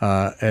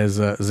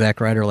 as Zack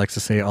Ryder likes to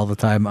say all the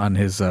time on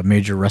his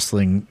Major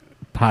Wrestling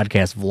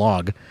podcast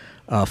vlog,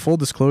 full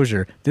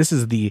disclosure, this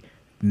is the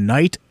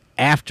night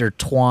after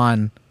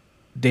Twan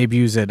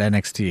debuts at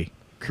NXT.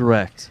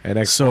 Correct.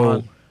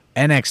 So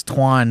NX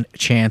Twan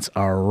chants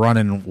are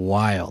running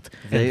wild.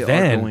 They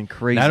then, are going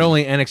crazy. Not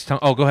only NXT.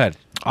 Oh, go ahead.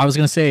 I was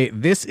going to say,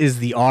 this is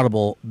the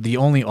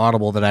only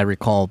audible that I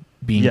recall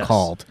being Yes.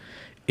 called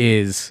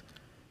is,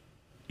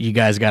 you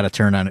guys got to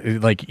turn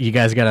on. Like, you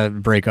guys got to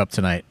break up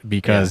tonight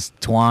because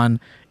Twan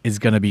is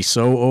going to be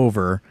so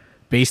over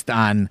based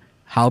on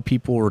how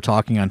people were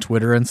talking on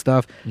Twitter and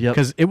stuff.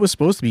 Because it was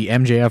supposed to be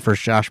MJF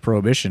versus Josh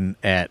Prohibition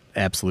at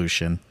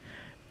Absolution,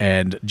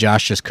 and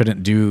Josh just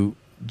couldn't do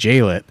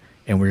JLIT,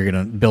 and we were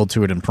going to build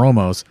to it in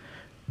promos.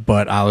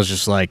 But I was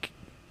just like,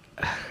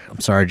 I'm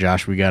sorry,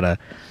 Josh, we got to,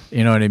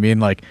 you know what I mean?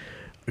 Like,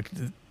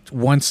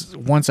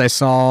 once I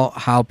saw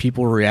how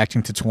people were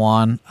reacting to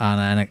Twan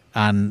on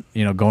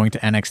going to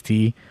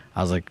NXT,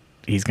 I was like,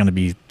 he's going to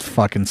be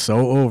fucking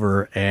so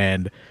over.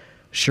 And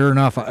sure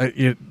enough,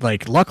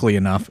 luckily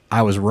enough,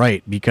 I was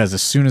right, because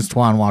as soon as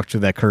Twan walked through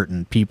that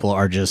curtain, people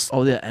are just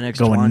NXT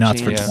going Twan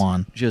nuts for chants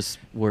Twan. Just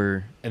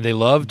were, and they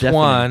love definite.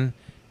 Twan,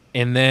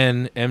 and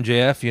then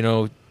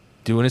MJF,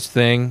 doing his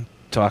thing,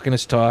 talking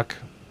his talk,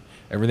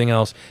 everything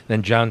else.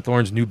 Then John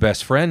Thorne's new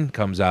best friend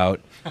comes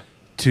out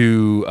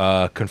to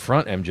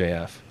confront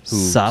MJF, who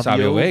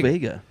Savio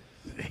Vega.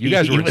 You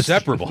guys were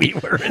inseparable. We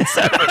were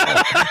inseparable.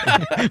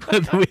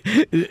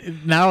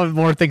 Now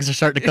more things are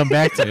starting to come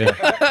back to me.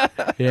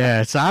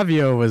 Yeah,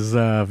 Savio was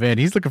man.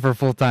 He's looking for a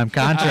full-time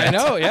contract. I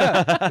know.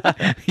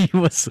 Yeah, he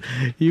was.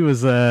 You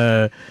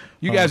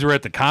guys were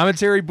at the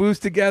commentary booth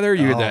together.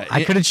 You had that.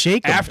 I couldn't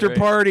shake him. After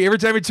party. Every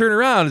time he turned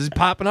around, it's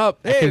popping up.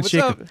 Hey, what's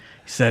up? He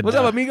said, "What's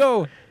up,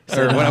 amigo?"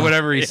 Or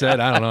whatever he said.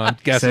 I don't know. I'm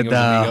guessing it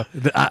was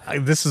amigo.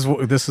 This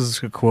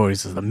is a quote. He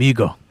says,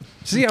 "Amigo."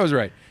 See, I was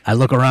right. I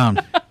look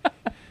around.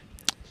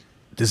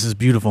 This is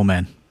beautiful,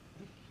 man.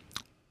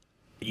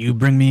 You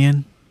bring me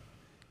in.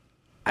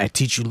 I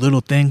teach you little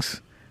things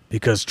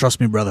because, trust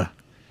me, brother,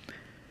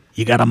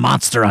 you got a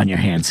monster on your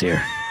hands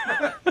here.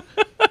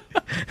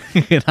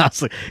 And I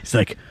was like, he's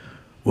like,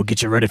 we'll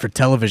get you ready for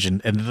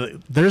television.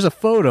 And there's a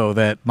photo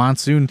that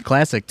Monsoon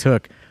Classic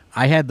took.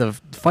 I had the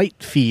fight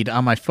feed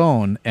on my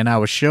phone, and I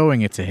was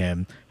showing it to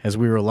him as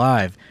we were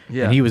live.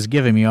 Yeah. And he was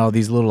giving me all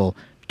these little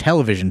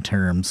television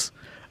terms.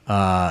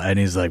 And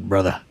he's like,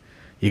 brother,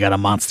 you got a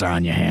monster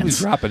on your He was hands.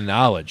 dropping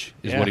knowledge,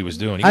 is what he was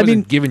doing. He I wasn't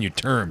mean, giving you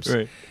terms.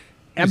 Right.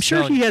 I'm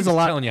sure he has a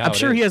lot. I'm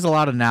sure he has a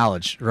lot of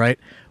knowledge, right?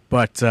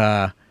 But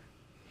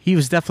he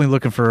was definitely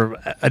looking for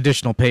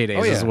additional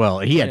paydays as well.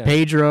 He had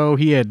Pedro.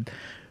 He had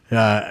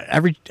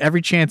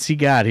every chance he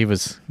got. He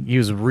was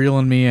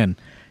reeling me in.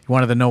 He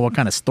wanted to know what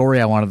kind of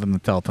story I wanted them to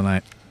tell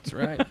tonight. That's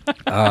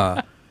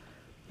right.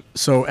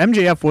 So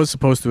MJF was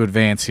supposed to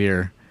advance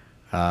here.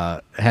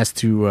 Has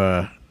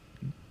to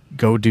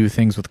go do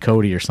things with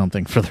Cody or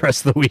something for the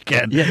rest of the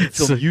weekend. Yeah,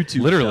 it's so, a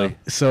YouTube literally.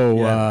 So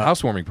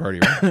Housewarming party,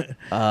 right?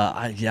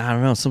 I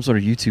don't know, some sort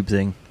of YouTube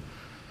thing.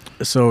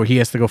 So he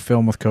has to go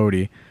film with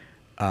Cody.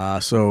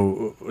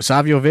 So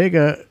Savio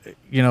Vega,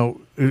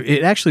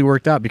 it actually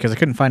worked out because I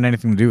couldn't find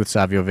anything to do with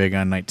Savio Vega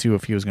on night 2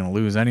 if he was going to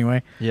lose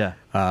anyway. Yeah.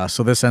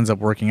 So this ends up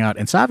working out.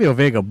 And Savio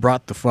Vega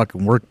brought the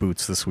fucking work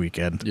boots this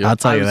weekend. Yep. I'll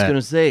tell you I was that. going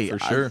to say, For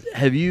sure.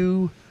 Have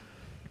you...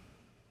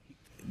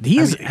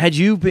 had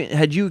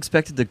you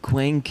expected the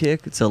Quang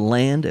kick to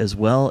land as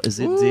well as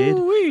it did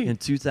in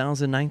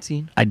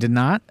 2019? I did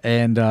not,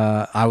 and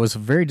I was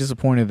very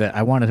disappointed that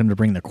I wanted him to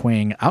bring the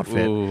Quang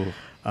outfit,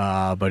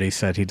 but he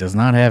said he does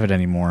not have it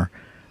anymore.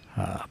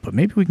 But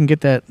maybe we can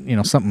get that,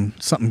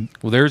 something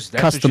Well, that's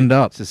customed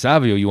up. So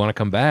Savio, you want to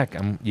come back?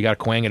 You got to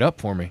quang it up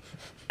for me.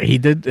 He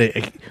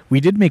did. We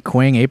did make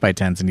Quang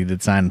 8x10s, and he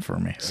did sign them for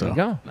me. So There you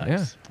go. Nice.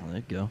 Yeah. Well,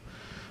 there you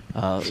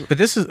go. But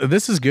this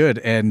is good,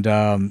 and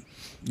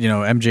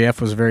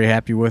MJF was very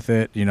happy with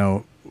it.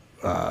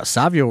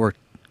 Savio worked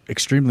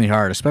extremely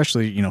hard,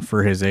 especially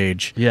for his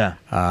age. Yeah.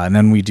 And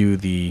then we do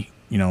the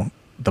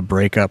the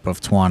breakup of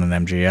Twan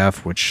and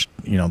MJF, which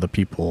the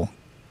people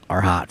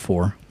are hot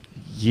for.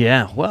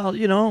 Yeah. Well,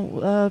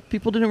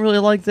 people didn't really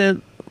like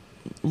that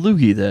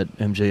loogie that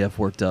MJF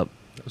worked up.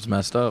 It was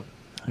messed up.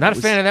 Not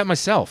a fan of that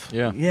myself.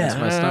 Yeah. Yeah. It's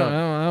messed up.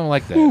 I don't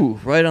like that. Ooh,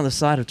 right on the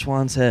side of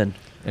Twan's head.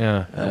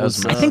 Yeah. That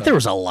was I think there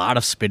was a lot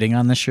of spitting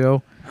on the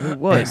show. It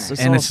was.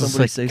 I And saw it's just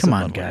somebody like, say come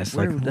on, something guys,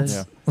 Where like would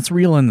that- let's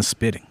reel in the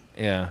spitting.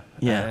 Yeah.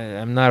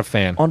 Yeah. I'm not a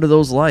fan. Under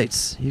those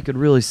lights, you could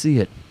really see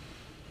it.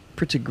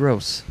 Pretty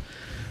gross.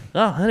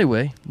 Oh,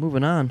 anyway,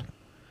 moving on.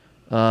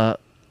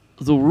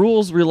 The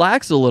rules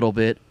relax a little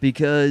bit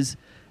because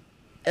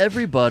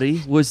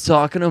everybody was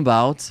talking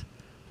about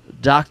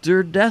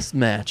Dr.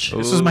 Deathmatch.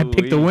 This is my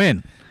pick to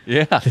win.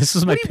 Yeah. This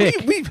is my pick.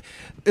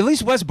 At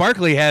least Wes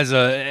Barkley has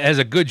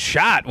a good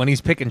shot when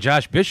he's picking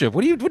Josh Bishop.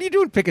 What are you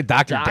doing picking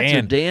Dr.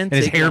 Dan and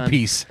his take on-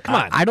 hairpiece? Come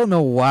on. I don't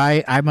know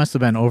why. I must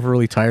have been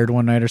overly tired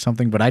one night or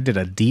something, but I did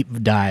a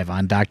deep dive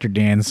on Dr.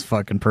 Dan's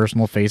fucking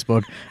personal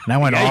Facebook, and I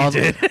went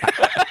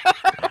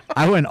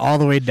I went all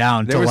the way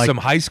down There to were some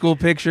high school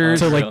pictures.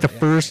 to like the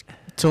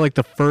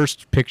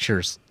first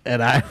pictures,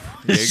 and I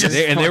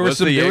there was What's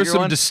the Jaeger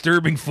some one?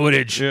 disturbing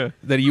footage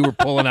that you were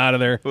pulling out of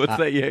there. What's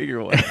that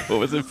Jaeger one? What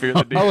was it? Fear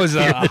the Deer? Oh, it was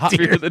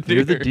Fear the Deer.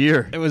 You're the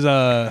deer. It was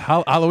a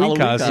Halloween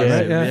costume. costume,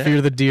 Right? Yeah. yeah.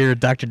 Fear the Deer.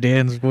 Dr.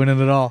 Dan's winning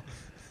it all.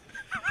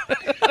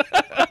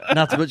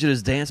 Not to mention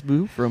his dance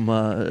moves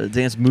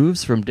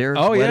from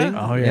Derek's Oh, yeah. wedding.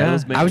 Oh, yeah.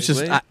 was making I was his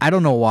just way. I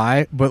don't know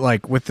why, but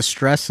like with the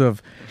stress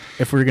of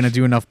if we were going to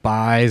do enough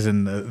buys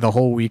and the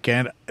whole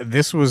weekend.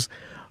 This was,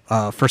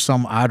 for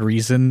some odd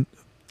reason,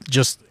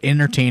 just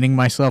entertaining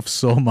myself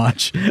so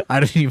much. I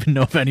didn't even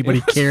know if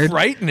anybody cared.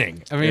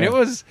 Frightening. I mean, it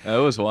was. That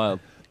was wild.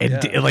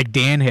 And like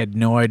Dan had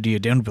no idea.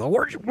 Dan would be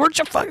like,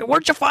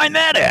 where'd you find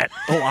that at?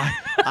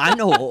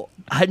 Oh,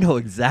 I know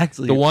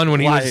exactly The one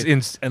when why. he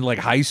was in like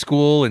high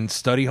school and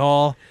study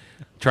hall,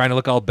 trying to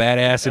look all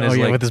badass in his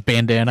like with his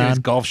bandana his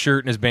on. golf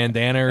shirt and his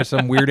bandana or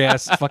some weird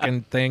ass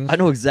fucking thing. I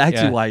know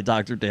exactly Yeah. why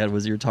Dr. Dan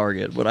was your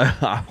target, but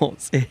I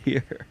won't say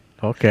here.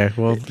 Okay,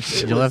 well,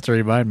 you'll have to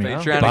remind me.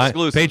 Patreon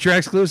exclusive. Patreon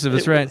exclusive.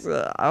 That's right.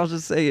 I'll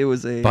just say it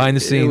was a Behind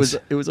the scenes.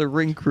 It was a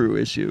ring crew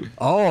issue.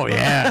 Oh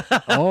yeah.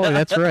 Oh,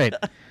 that's right.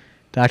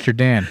 Dr.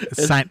 Dan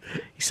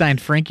he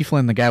signed Frankie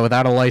Flynn, the guy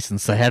without a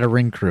license, the head of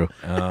ring crew.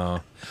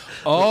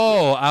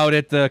 Oh, out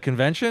at the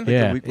convention.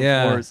 Yeah. The week before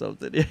Yeah. or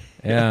something.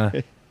 Yeah.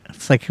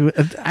 It's like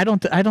I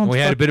don't. We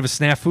had a bit of a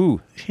snafu.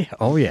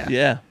 Oh yeah.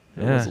 Yeah.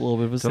 It Yeah. was a little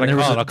bit of a That's what I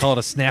call it. I'll call it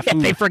a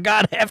snafu. They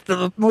forgot half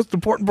the most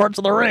important parts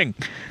of the ring.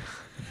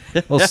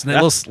 little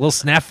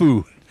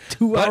snafu.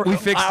 2 But hour, we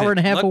fixed hour it.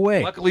 and a half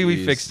away. Luckily, we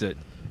Jeez. fixed it.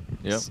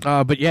 Yep.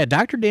 But yeah,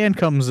 Dr. Dan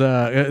comes.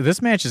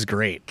 This match is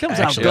great. Comes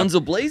actually. out guns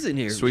a-blazing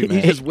here. Sweet He's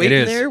man. just waiting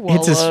is. there while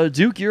It's a-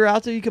 Duke, you're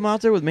out there. You come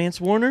out there with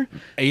Mance Warner.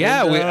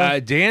 Yeah,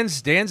 And,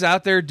 Dan's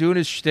out there doing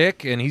his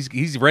shtick, and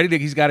he's ready to.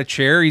 He's got a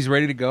chair. He's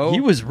ready to go.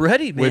 he was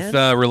ready, man. with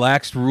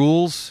relaxed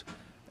rules,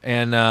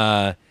 and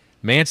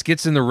Mance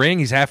gets in the ring.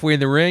 He's halfway in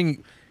the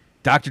ring.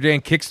 Dr. Dan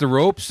kicks the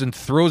ropes and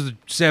throws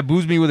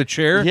Sabu's me with a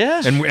chair.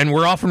 Yeah. and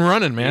we're off and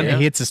running, man.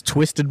 He hits his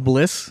twisted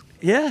bliss.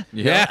 yeah.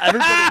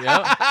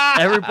 Yeah.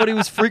 Everybody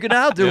was freaking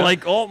out. They're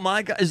like, "Oh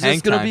my god, is this Hang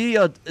going to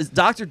time. be is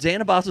Dr. Dan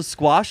about to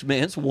squash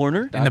Mance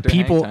Warner?" And the Dr.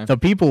 Hang people, time. the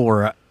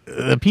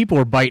people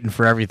were biting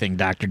for everything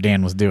Dr.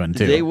 Dan was doing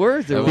too. They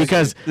were. They were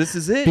Because- like, this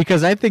is it.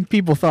 Because I think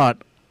people thought,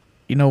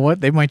 you know what,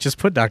 they might just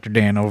put Dr.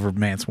 Dan over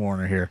Mance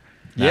Warner here.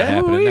 Not Yeah.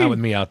 happening. Not with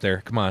me out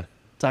there. Come on.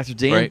 Dr.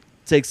 Dan Right.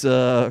 takes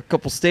a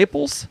couple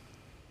staples,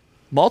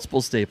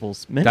 multiple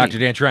staples. Many. Dr.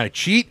 Dan trying to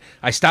cheat.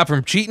 I stop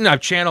from cheating. I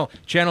channel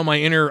my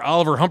inner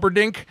Oliver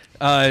Humperdinck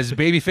as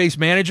babyface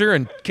manager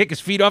and kick his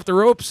feet off the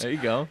ropes. There you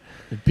go.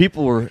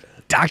 People were.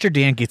 Dr.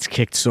 Dan gets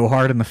kicked so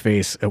hard in the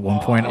face at one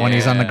point when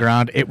he's on the yeah.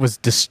 ground. It was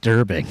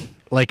disturbing.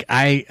 Like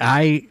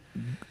I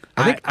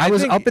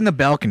was think- up in the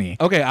balcony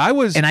Okay, I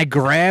was and I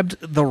grabbed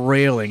the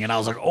railing and I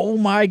was like, "Oh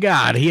my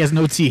god, he has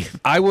no teeth."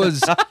 I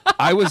was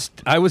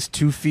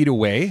 2 feet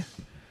away,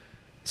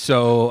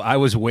 so I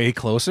was way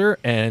closer,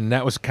 and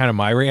that was kind of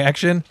my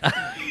reaction.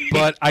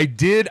 But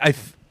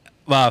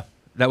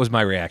that was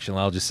my reaction.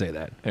 I'll just say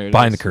that There it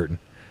behind is. the curtain,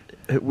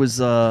 It was.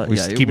 We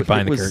yeah, keep it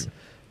behind the was, curtain.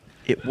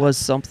 It was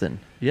something.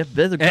 Yeah,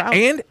 the crowd,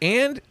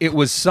 and it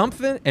was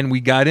something, and we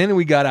got in and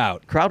we got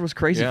out. crowd was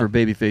crazy Yeah. for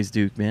babyface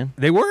Duke, man.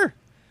 They were.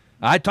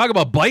 I talk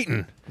about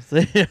biting.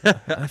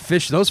 I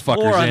fish those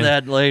fuckers More on in.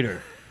 that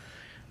later.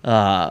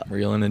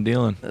 Reeling and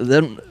dealing.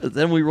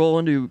 Then we roll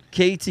into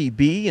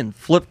KTB and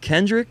Flip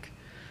Kendrick,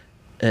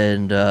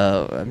 and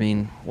I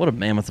mean, what a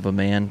mammoth of a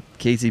man.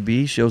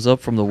 KTB shows up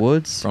from the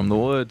woods. From the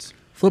woods.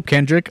 Flip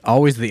Kendrick,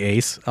 always the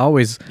ace,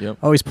 always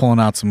pulling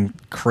out some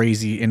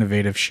crazy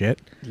innovative shit.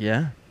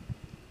 Yeah.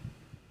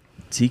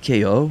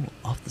 TKO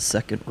off the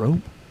second rope.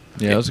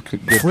 Yeah, it was a good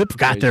Flip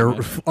got crazy there.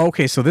 match.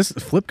 Okay, so this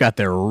Flip got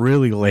there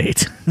really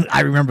late.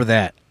 I remember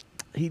that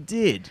He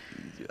did.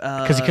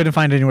 because he couldn't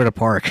find anywhere to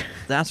park.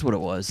 That's what it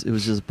was. It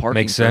was just parking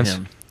Makes for sense.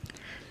 him.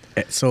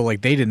 So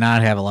like they did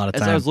not have a lot of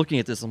As time. I was looking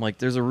at this, I'm like,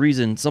 there's a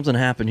reason something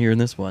happened here in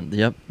this one.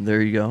 Yep,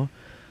 there you go.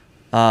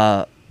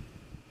 But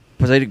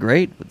they did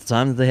great with the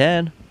time that they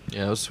had.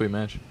 Yeah, it was a sweet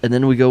match. And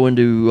then we go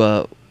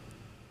into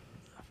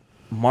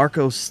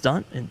Marko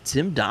Stunt and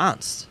Tim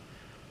Donst.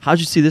 How'd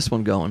you see this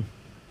one going?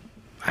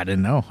 I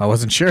didn't know. I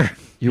wasn't sure.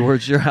 You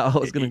weren't sure how it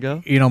was going to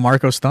go? You know,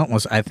 Marko Stunt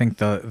was, I think,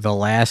 the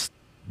last.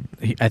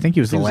 I think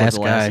he was the Seems like last the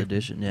guy last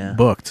edition, yeah.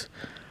 booked.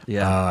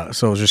 Yeah.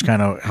 So it was just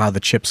kind of how the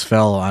chips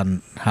fell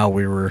on how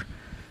we were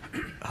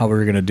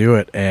going to do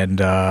it, and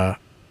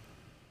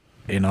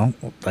you know,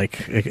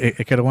 like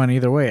it could have went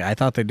either way. I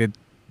thought they did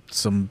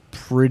some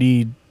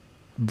pretty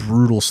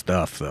brutal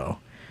stuff though.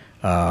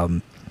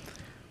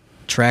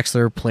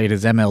 Traxler played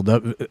his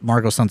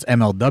Marko Stunt's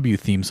MLW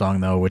theme song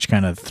though, which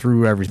kind of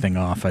threw everything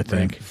off. I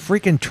think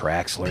Freaking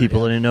Traxler.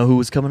 People didn't know who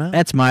was coming out.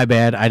 that's my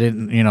bad. I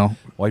didn't. You know,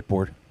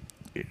 Whiteboard.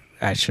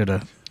 I should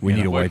have. We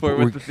need a Whiteboard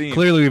whiteboard. with the theme.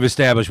 Clearly, we've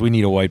established we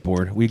need a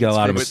whiteboard. We got a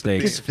lot of fixed with the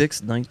It's mistakes.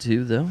 fixed night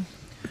 2, though.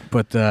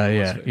 But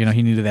yeah, you know,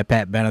 he needed that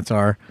Pat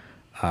Benatar.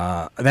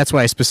 That's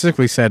why I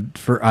specifically said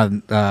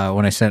when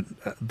I sent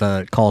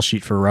the call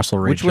sheet for Russell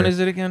Rage. Which one is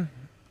it again?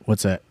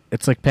 What's that?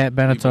 It's like Pat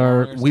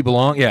Benatar. We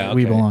Belong. Yeah,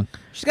 We okay. Belong.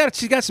 She's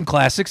got some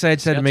classics. I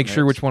just had to got make some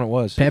sure hits. which one it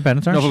was. Pat Benatar. I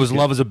don't know if it was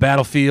Love Is a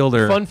Battlefield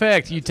or Fun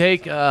fact: you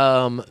take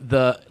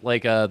the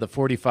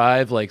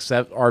 45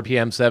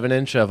 RPM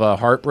 7-inch of a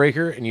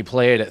Heartbreaker and you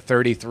play it at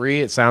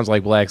 33. It sounds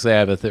like Black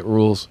Sabbath. It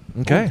rules.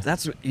 okay.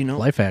 That's, you know.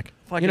 Life hack.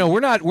 You know, we're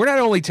not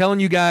only telling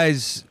you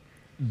guys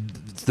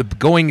the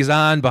goings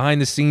on behind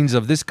the scenes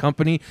of this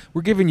company.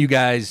 We're giving you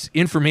guys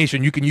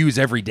information you can use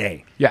every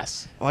day.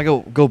 Yes. I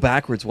go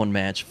backwards one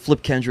match.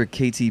 Flip Kendrick,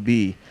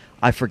 KTB.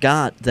 I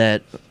forgot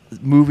that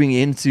moving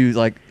into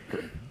like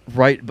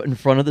right in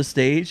front of the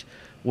stage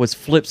was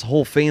Flip's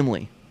whole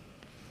family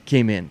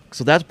came in.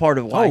 So that's part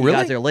of why he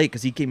got there late,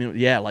 because he came in.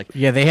 Yeah, like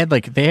they have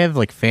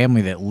like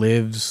family that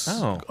lives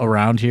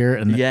around here,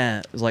 and yeah,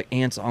 it was like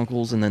aunts,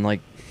 uncles, and then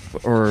like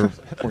or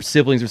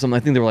siblings or something. I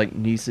think they were like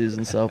nieces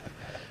and stuff.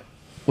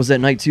 Was that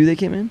night 2 they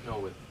came in?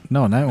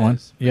 No, night 1.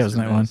 Yeah, it was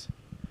night 1.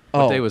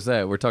 What day was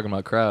that? We're talking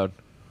about crowd.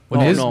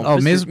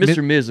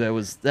 Mr. Miz. That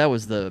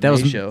was the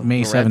May show.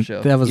 May 7th.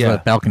 Show. That was the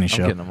balcony I'm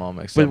show. getting them all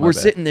mixed up. But we're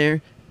sitting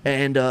there,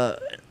 and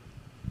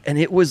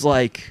it was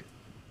like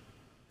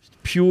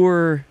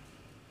pure.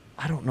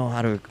 I don't know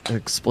how to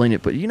explain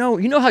it, but you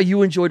know how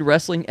you enjoyed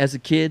wrestling as a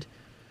kid.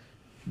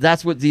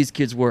 That's what these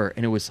kids were,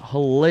 and it was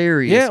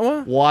hilarious. Yeah,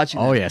 well, watching.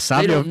 Oh them. yeah,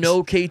 Savio, they don't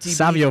know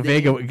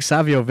KTB.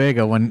 Savio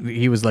Vega when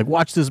he was like,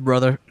 "Watch this,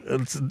 brother."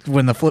 It's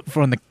when the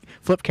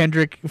Flip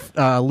Kendrick,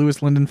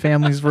 Lewis Lyndon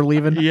families were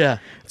leaving. Yeah,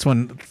 it's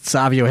when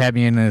Savio had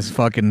me in his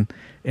fucking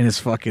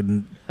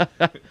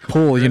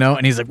pool, you know,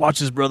 and he's like, "Watch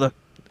this, brother."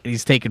 And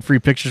he's taking free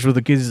pictures with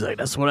the kids. He's like,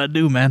 "That's what I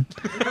do, man."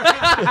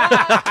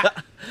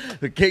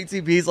 The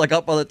KTB's like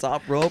up on the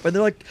top rope, and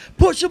they're like,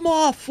 "Push him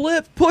off,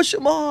 Flip! Push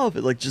him off!"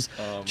 And like just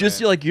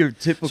like your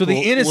typical. So the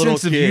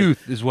innocence of kid.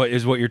 youth is what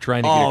you're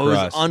trying to get across.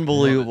 across. It was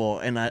unbelievable,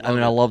 and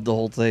I loved the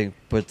whole thing.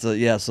 But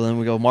yeah, so then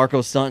we go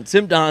Marko, Stunt,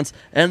 Tim Donst,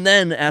 and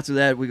then after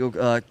that we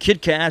go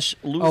Kid Kash.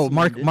 Lewis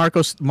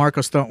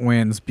Marko Stunt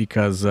wins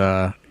because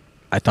I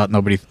thought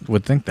nobody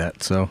would think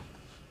that. So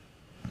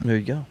there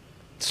you go.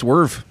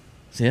 Swerve.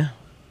 Yeah,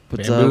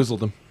 but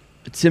bamboozled him.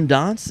 Tim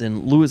Donst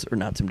and Lewis, or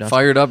not Tim Donst.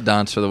 Fired up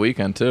Donst for the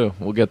weekend too.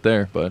 We'll get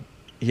there, but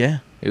yeah,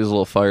 he was a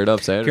little fired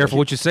up Saturday. Careful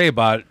what you say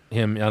about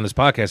him on this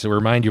podcast. We'll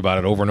remind you about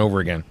it over and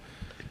over again.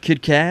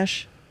 Kid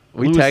Kash.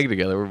 We tag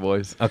together. We're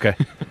boys. Okay.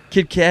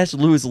 Kid Kash,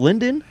 Lewis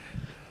Lyndon.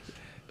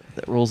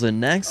 That rolls in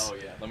next. Oh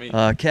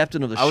yeah.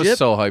 Captain of the ship. I was ship.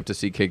 so hyped to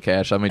see Kid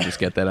Kash. Let me just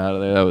get that out of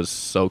there. That was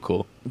so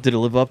cool. Did it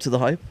live up to the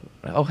hype?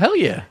 Oh hell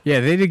yeah! Yeah,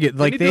 they did get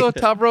like did you do a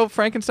top rope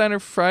Frankensteiner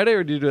Friday,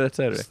 or did you do that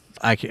Saturday?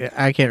 I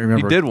can't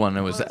remember. He did one.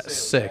 It was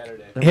sick.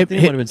 It might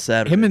have been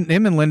Saturday.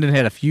 Him and Lyndon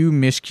had a few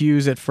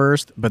miscues at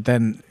first, but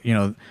then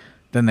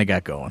then they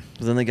got going.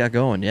 But then they got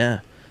going. Yeah.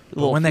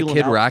 But when that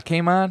Kid Rock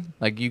came on,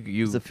 like you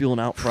it's the feeling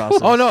out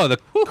process. Oh no, the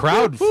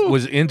crowd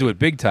was into it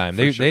big time.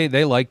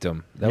 They liked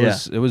him.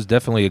 It was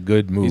definitely a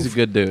good move. He's a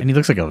good dude, and he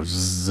looks like $1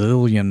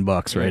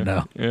 zillion right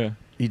now. Yeah.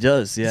 He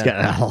does,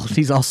 yeah.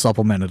 He's all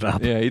supplemented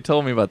up. Yeah, he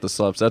told me about the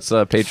subs. That's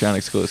Patreon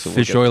exclusive.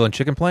 Fish oil and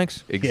chicken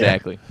planks?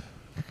 Exactly.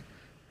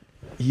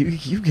 Yeah.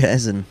 You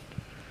guys and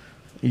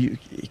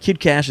Kid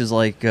Kash is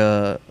like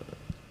your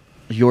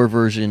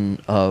version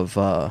of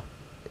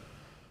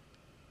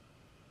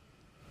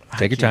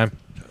take your time.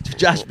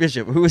 Josh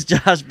Bishop. Who was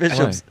Josh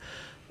Bishop's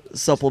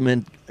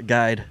supplement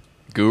guide?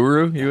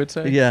 Guru, you would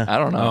say? Yeah. I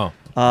don't know.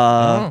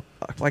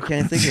 Why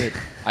can't I think of it?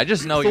 I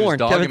just know he was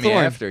dogging Kevin me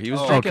Thorne. after. He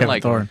was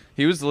drinking Thorne.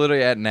 He was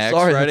literally at Nax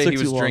Sorry, that Friday. took He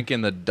too was long.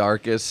 drinking the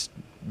darkest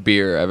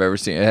beer I've ever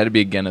seen. It had to be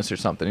a Guinness or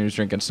something. He was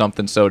drinking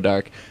something so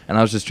dark, and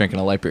I was just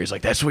drinking a light beer. He's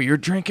like, "That's what you're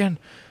drinking?"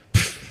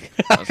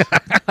 All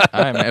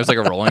right, man. It was like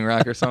a Rolling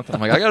Rock or something. I'm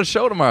like, "I got a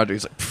show tomorrow." Dude.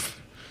 He's like,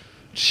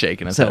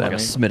 shaking his Is that head like a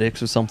at me.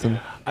 Smittix or something?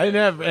 I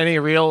didn't have any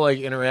real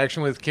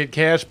interaction with Kid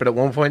Kash, but at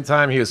one point in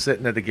time he was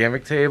sitting at the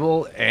gimmick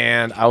table,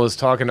 and I was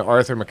talking to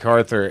Arthur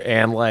MacArthur,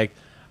 and I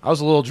was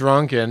a little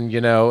drunk and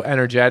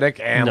energetic,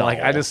 and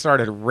I just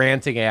started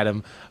ranting at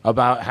him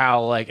about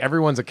how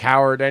everyone's a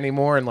coward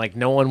anymore, and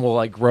no one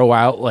will grow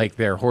out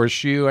their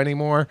horseshoe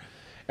anymore.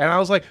 And I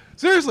was like,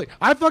 seriously,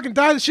 I fucking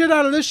dye the shit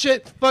out of this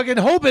shit, fucking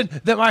hoping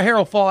that my hair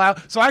will fall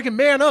out so I can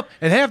man up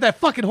and have that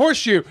fucking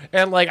horseshoe.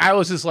 And I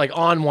was just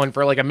on one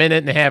for a minute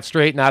and a half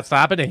straight, not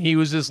stopping. And he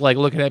was just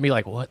looking at me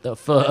like, what the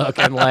fuck,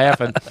 and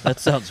laughing. That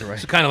sounds right.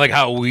 It's kind of like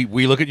how we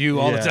look at you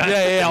all the time.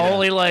 Yeah.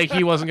 Only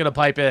he wasn't gonna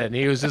pipe in.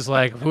 He was just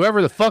like,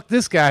 whoever the fuck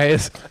this guy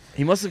is.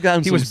 He must have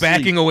gotten. He was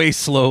backing away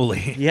slowly.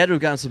 He had to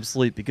have gotten some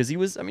sleep because he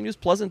was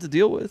pleasant to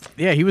deal with.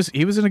 Yeah, he was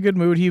in a good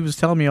mood. He was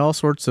telling me all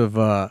sorts of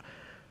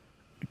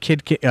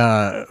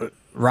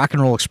Rock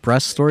and Roll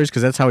Express stories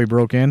because that's how he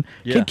broke in.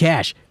 Yeah. Kid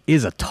Kash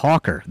is a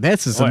talker.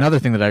 That's another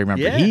thing that I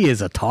remember. Yeah. He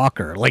is a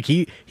talker.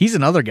 He's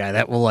another guy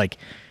that will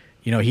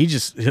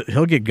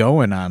he'll get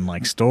going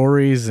on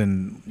stories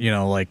and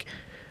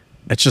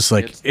it's just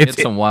It's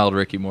some wild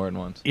Ricky Morton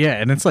ones. yeah,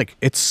 and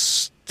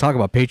it's talk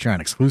about Patreon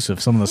exclusive.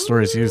 Some of the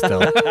stories he was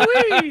telling.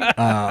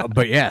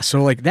 But yeah,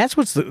 so that's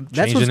what's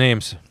Change the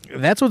names.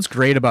 That's what's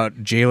great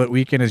about JLIT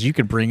weekend is you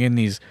could bring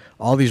in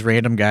all these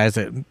random guys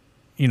that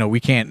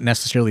we can't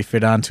necessarily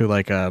fit onto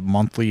a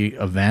monthly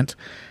event,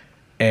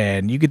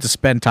 and you get to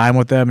spend time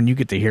with them and you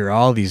get to hear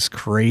all these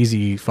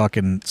crazy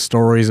fucking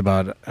stories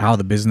about how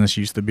the business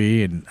used to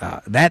be, and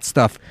that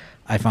stuff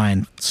I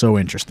find so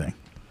interesting.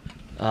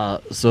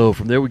 So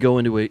from there we go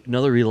into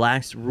another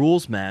relaxed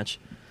rules match.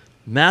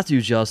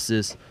 Matthew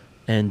Justice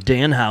and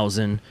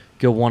Danhausen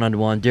go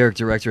one-on-one. Derek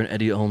Director and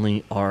Eddie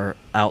Only are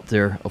out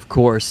there, of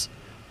course.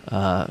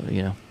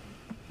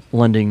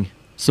 lending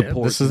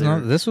support.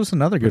 This was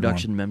another good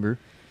production one. member.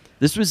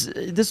 This was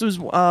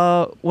one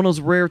of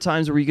those rare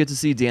times where you get to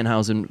see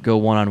Danhausen go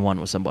one-on-one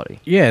with somebody.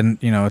 Yeah, and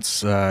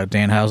it's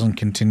Danhausen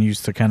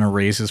continues to kind of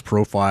raise his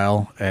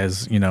profile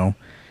as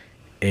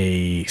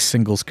a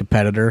singles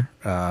competitor.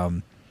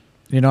 And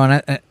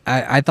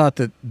I thought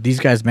that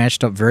these guys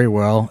matched up very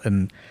well,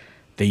 and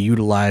they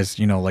utilized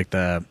like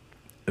the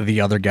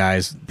other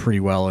guys pretty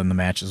well in the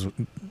matches,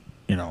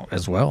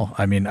 as well.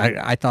 I mean,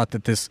 I thought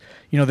that this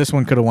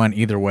one could have went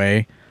either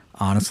way,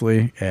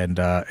 honestly, and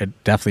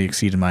it definitely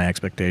exceeded my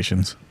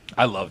expectations.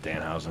 I love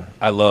Danhausen.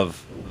 I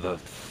love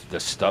the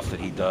stuff that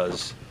he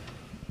does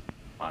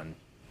on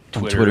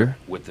Twitter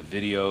with the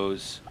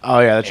videos. Oh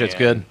yeah, that shit's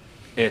good.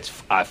 That's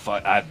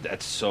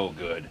so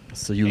good.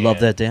 So you love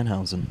that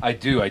Danhausen? I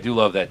do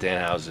love that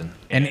Danhausen,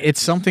 and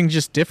it's something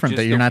just different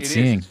that you're not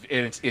seeing.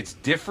 It's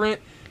different,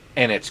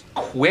 and it's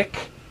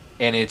quick,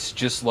 and it's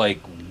just like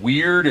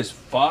weird as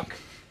fuck.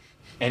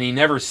 And he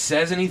never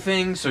says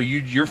anything, so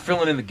you're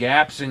filling in the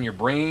gaps in your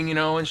brain,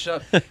 and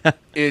stuff.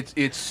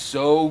 It's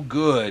so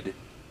good,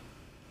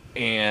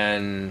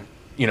 and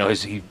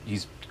he's a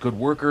good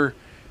worker,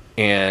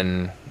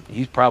 and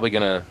he's probably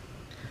gonna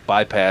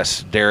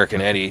bypass Derek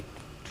and Eddie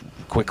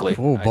quickly.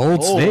 Oh,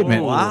 bold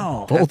statement!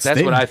 Wow, that's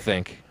what I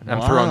think. I'm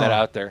throwing that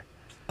out there.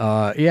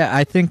 Yeah,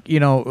 I think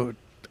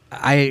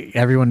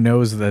everyone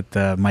knows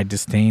that my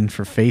disdain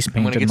for face paint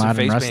I'm gonna in get some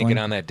modern face wrestling. paint,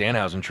 get on that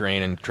Danhausen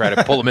train, and try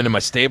to pull him into my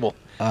stable.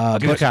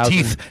 But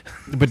teeth.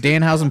 But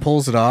Danhausen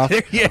pulls it off.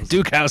 Yeah,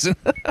 Dukehausen.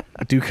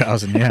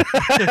 Dukehausen,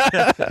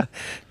 yeah.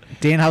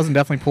 Danhausen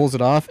definitely pulls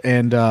it off,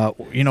 and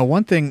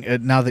one thing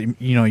now that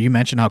you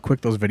mentioned how quick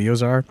those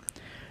videos are,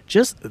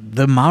 just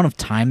the amount of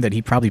time that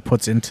he probably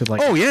puts into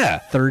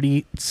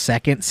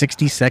 30-second,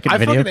 60-second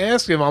video. I fucking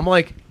asked him. I'm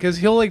like, because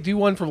he'll do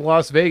one from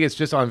Las Vegas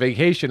just on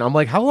vacation. I'm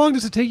like, how long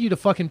does it take you to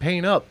fucking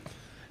paint up?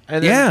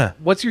 And then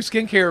what's your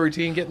skincare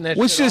routine getting that?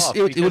 It's shit just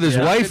off? with his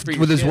wife.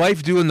 With his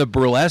wife doing the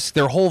burlesque,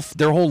 their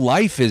whole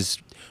life is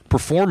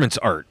performance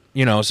art.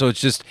 So it's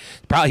just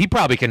he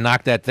probably can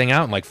knock that thing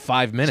out in like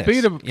 5 minutes.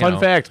 Speaking of fun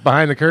facts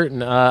behind the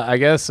curtain, I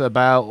guess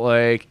about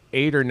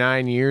 8 or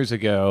 9 years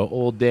ago,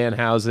 old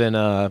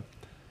Danhausen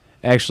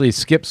actually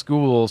skipped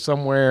school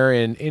somewhere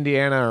in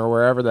Indiana or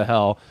wherever the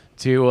hell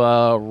to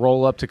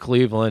roll up to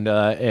Cleveland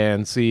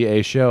and see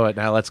a show at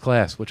Now Let's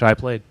Class, which I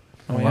played.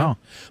 Oh wow!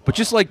 But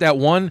just like that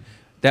one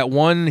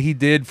he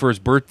did for his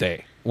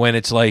birthday, when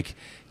it's like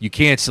you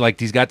can't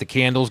he's got the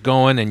candles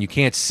going and you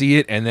can't see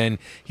it, and then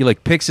he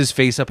picks his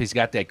face up. He's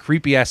got that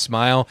creepy ass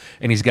smile,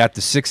 and he's got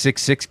the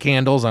 666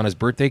 candles on his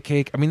birthday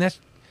cake. I mean, it's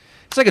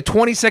like a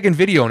 20-second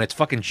video, and it's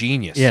fucking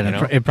genius.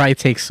 Yeah, it probably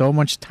takes so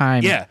much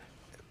time. Yeah.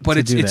 But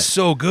it's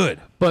so good.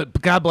 But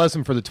God bless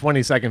him for the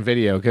 20-second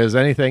video, because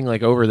anything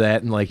over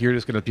that, and you're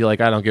just gonna be like,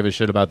 I don't give a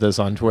shit about this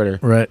on Twitter.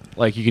 Right.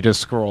 You could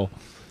just scroll.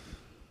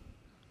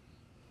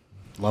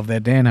 Love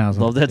that Danhausen.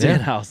 Love that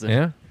Danhausen.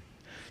 Yeah.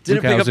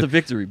 Didn't pick up the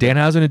victory. But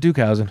Danhausen and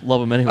Dukehausen.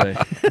 love him anyway.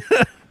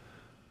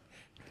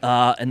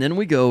 And then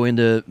we go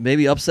into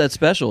maybe upset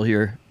special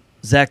here.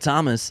 Zach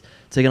Thomas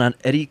taking on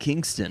Eddie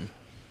Kingston.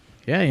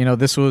 Yeah,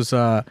 this was,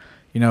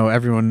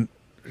 everyone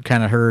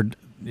kind of heard,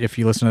 if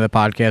you listen to the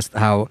podcast,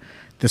 how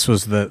this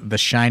was the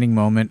shining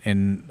moment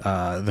in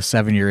the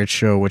 7-year It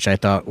show, which I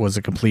thought was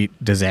a complete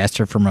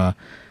disaster from a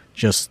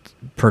just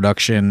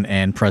production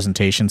and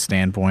presentation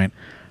standpoint.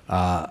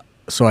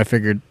 So I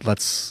figured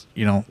let's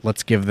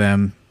give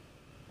them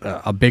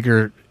a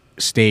bigger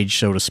stage,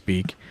 so to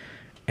speak.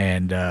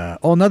 And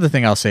another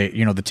thing I'll say,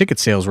 the ticket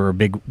sales were a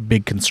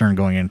big concern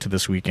going into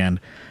this weekend.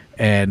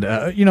 And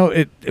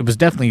it was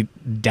definitely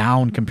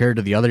down compared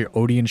to the other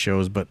Odeon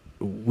shows, but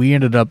we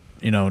ended up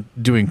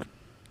doing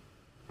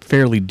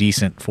fairly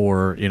decent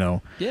for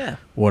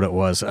what it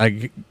was.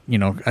 I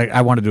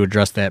wanted to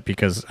address that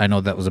because I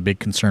know that was a big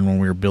concern when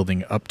we were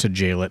building up to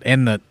JLIT,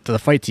 and the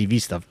Fight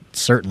TV stuff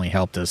certainly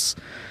helped us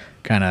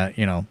kind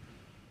of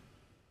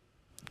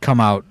come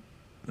out.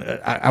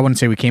 I wouldn't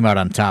say we came out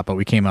on top, but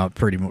we came out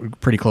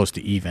pretty close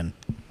to even.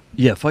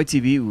 Yeah, Fight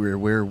TV, we were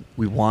where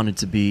we wanted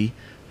to be,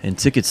 and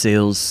ticket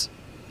sales,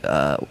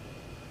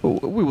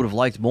 we would have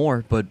liked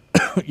more, but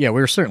yeah, we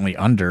were certainly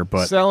under.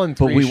 But selling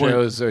three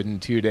shows in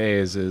 2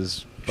 days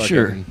is fucking,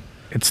 sure,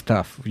 it's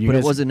tough. But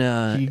it wasn't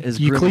as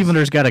you grim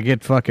Clevelanders got to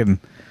get fucking.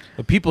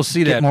 But people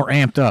see get that more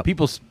amped up.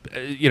 People,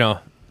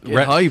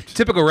 hyped.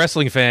 Typical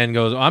wrestling fan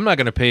goes, I'm not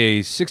going to pay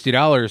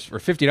 $60 or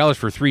 $50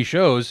 for 3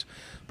 shows,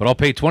 but I'll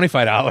pay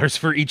 $25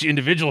 for each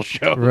individual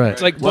show. Right.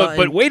 It's like,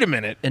 but wait a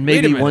minute. And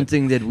maybe one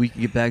thing that we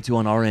can get back to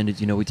on our end is,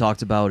 we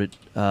talked about it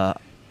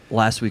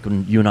last week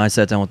when you and I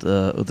sat down with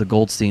the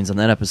Goldsteins on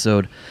that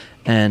episode,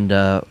 and we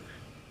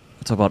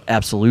talked about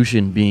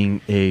Absolution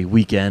being a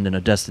weekend and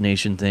a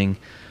destination thing.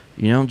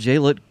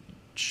 JLIT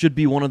should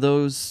be one of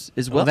those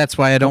as well. Well, that's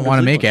why I don't want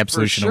to make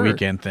Absolution a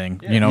weekend thing,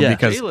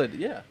 because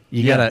JLIT,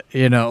 you gotta,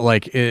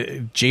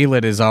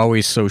 JLIT is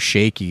always so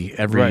shaky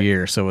every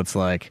year, so it's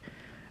like,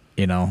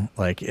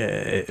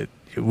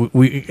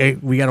 we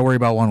got to worry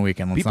about one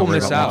weekend. Let's People not worry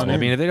miss about out. multiple. I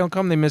mean, if they don't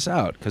come, they miss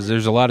out because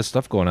there's a lot of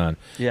stuff going on.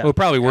 Yeah. We'll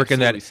probably work in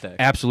that Absolutely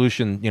stacked.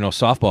 Absolution,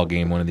 softball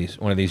game one of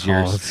these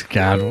years. Oh,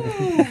 God.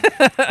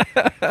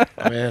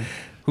 Man.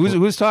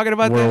 Who's talking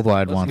about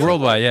Worldwide that? wants it.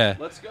 Worldwide, yeah.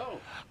 Let's go.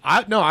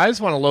 I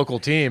just want a local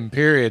team.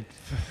 Period.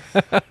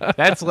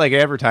 That's like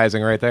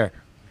advertising right there.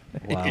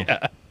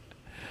 Wow.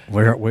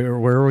 Where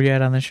are we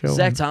at on this show?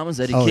 Zach Thomas,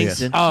 Eddie Oh, yes.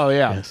 Kingston. Oh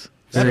yeah, Yes.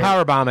 that Very-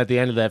 power bomb at the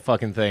end of that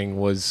fucking thing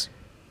was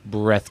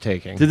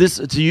breathtaking. Did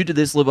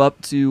this live up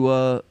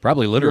to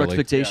Probably your literally.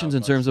 expectations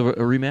in terms of a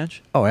rematch?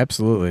 Oh,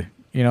 absolutely.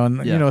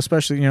 And Yeah.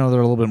 especially they're a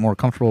little bit more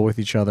comfortable with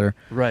each other.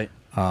 Right.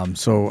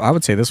 So I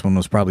would say this one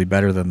was probably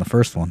better than the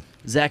first one.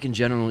 Zach in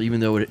general, even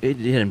though it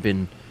hadn't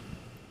been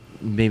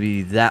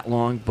maybe that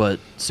long, but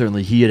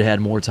certainly he had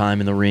more time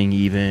in the ring,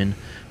 even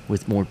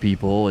with more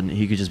people, and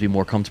he could just be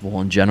more comfortable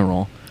in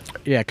general.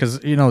 Yeah, because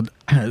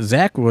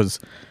Zach was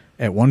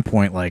at one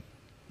point like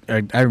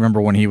I remember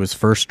when he was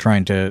first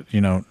trying to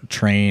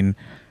train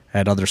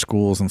at other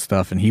schools and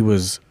stuff, and he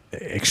was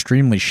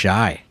extremely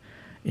shy,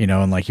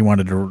 and like he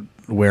wanted to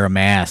wear a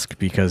mask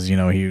because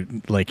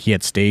he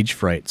had stage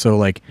fright. So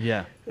like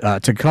Yeah.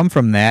 to come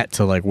from that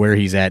to like where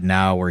he's at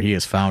now, where he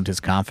has found his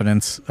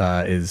confidence,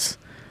 is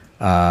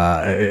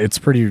it's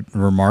pretty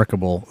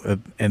remarkable.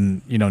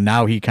 And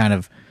now he kind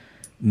of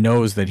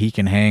knows that he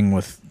can hang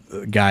with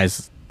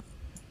guys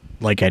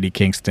like Eddie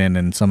Kingston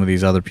and some of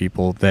these other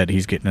people that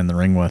he's getting in the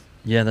ring with.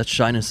 Yeah, that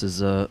shyness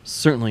is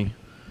certainly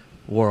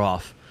wore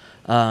off.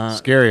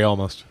 Scary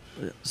almost.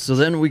 So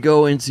then we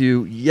go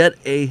into yet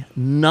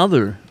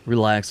another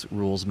relaxed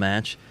rules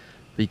match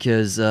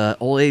because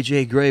old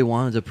AJ Gray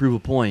wanted to prove a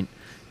point,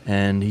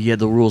 and he had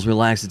the rules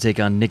relaxed to take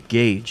on Nick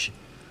Gage.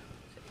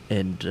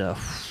 And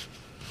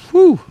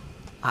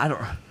I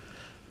don't.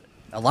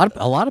 A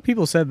lot of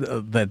people said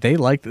that they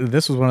liked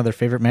this was one of their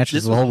favorite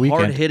matches This of the whole was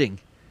weekend. hard hitting.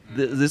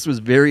 This was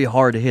very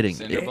hard hitting.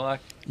 Cinder block.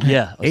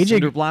 Yeah, AJ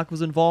Cinder Block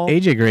was involved.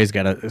 AJ Gray's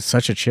got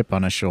such a chip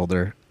on his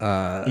shoulder.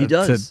 He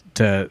does.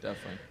 Definitely.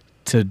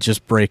 To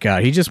just break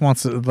out. He just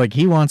wants to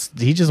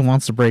he just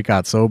wants to break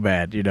out so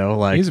bad,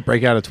 like He's a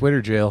break out of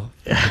Twitter jail.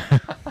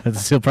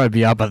 he'll probably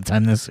be out by the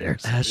time this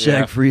airs. Hashtag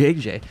Yeah. free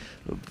AJ.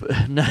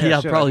 Now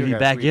he'll shit, probably I be do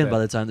back gotta tweet in by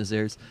that. the time this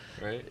airs.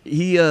 Right.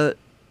 He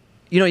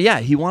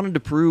he wanted to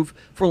prove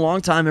for a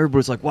long time.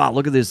 Everybody's like, wow,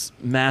 look at this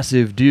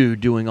massive dude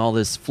doing all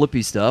this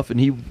flippy stuff, and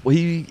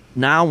he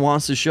now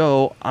wants to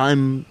show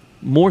I'm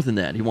more than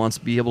that. He wants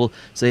to be able to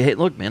say, hey,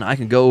 look, man, I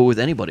can go with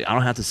anybody. I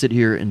don't have to sit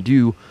here and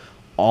do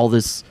all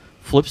this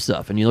flip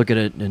stuff. And you look at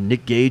a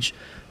Nick Gage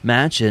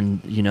match, and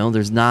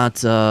there's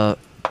not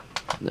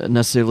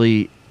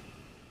necessarily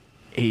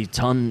a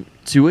ton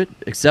to it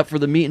except for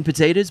the meat and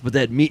potatoes, but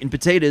that meat and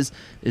potatoes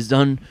is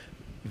done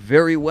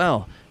very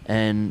well,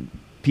 and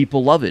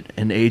people love it.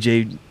 And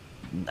AJ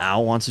now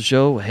wants to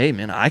show, hey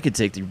man, I could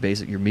take your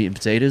meat and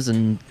potatoes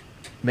and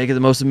make it the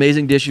most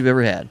amazing dish you've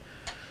ever had.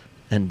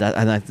 And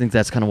I think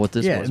that's kind of what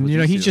this Yeah, was. and with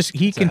he these two. just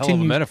he It's a hell of a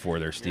continues. metaphor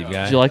there, Steve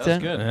guy. Did you like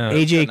That that? was good. Yeah.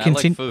 AJ And I like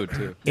continue. food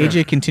too.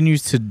 AJ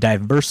continues to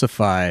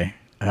diversify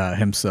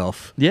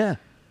himself, Yeah.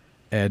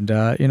 and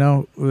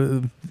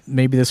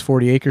maybe this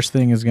 40 acres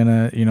thing is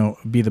gonna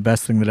be the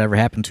best thing that ever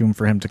happened to him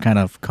for him to kind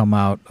of come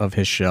out of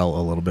his shell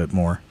a little bit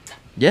more.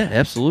 Yeah,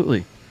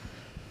 absolutely.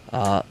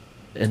 And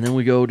then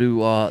we go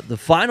to the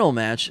final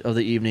match of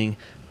the evening: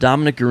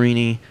 Dominic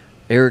Garrini,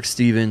 Erick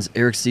Stevens.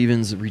 Erick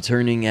Stevens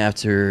returning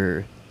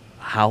after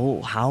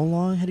how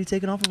long had he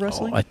taken off of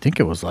wrestling? I think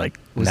it was like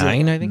Was it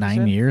 9, I think. he 9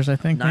 said? years. I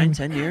think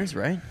 9-10 years,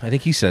 right? I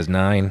think he says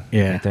 9.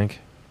 Yeah. I think.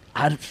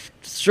 I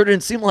sure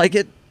didn't seem like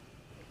it.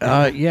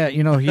 Yeah,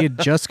 he had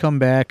just come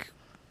back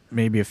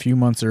maybe a few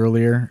months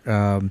earlier.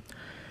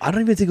 I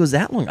don't even think it was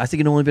that long. I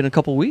think it only been a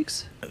couple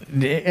weeks.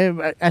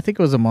 I think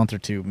it was a month or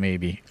two,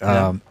 maybe.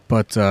 Yeah.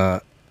 But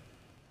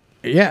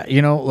yeah,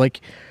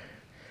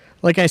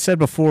 like I said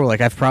before,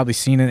 like I've probably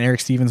seen an Erick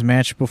Stevens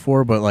match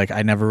before, but like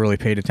I never really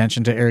paid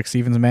attention to Erick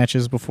Stevens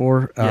matches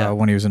before Yeah.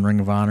 when he was in Ring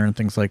of Honor and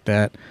things like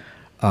that.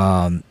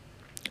 I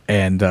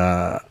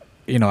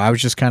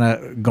was just kind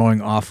of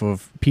going off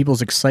of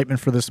people's excitement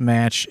for this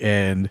match,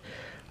 and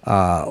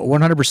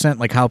 100%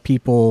 like how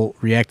people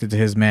reacted to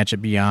his match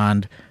at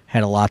Beyond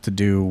had a lot to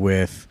do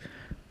with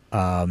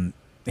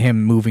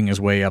him moving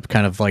his way up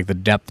kind of like the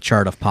depth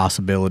chart of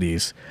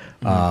possibilities.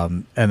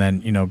 And then,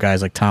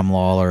 guys like Tom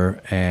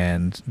Lawler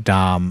and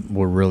Dom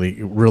were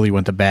really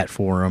went to bat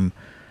for him.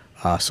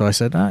 So I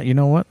said, you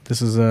know what?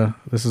 This is a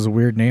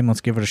weird name.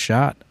 Let's give it a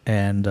shot.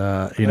 And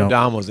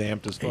Dom was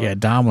amped as fuck. yeah,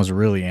 Dom was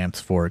really amped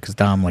for it because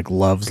Dom like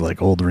loves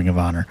like old Ring of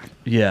Honor.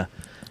 Yeah,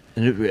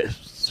 and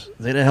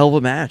they had a hell of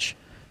a match.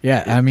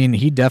 Yeah, I mean,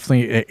 he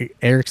definitely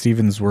Erick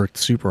Stevens worked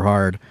super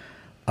hard.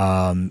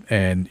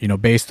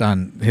 And based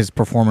on his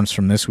performance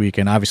from this week,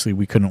 and obviously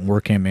we couldn't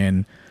work him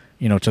in,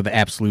 to the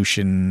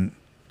Absolution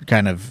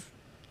kind of,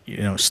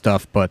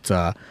 stuff. But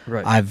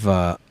Right.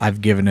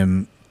 I've given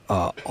him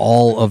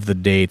all of the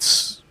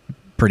dates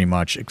pretty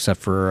much,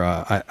 except for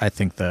I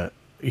think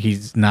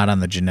he's not on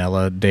the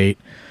Janela date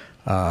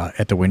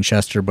at the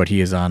Winchester, but he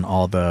is on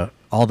all the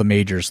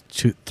majors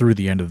through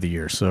the end of the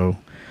year. So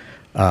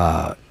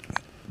Pod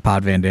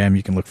Van Dam,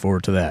 you can look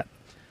forward to that.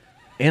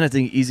 And I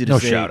think easy to No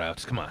say, shout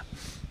outs. Come on.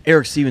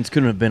 Erick Stevens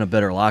couldn't have been a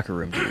better locker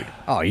room dude.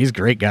 Oh, he's a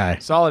great guy.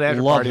 Solid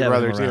after Love party having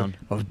brother him too. around.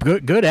 Oh,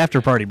 good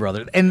after party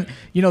brother. And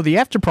the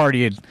after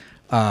party,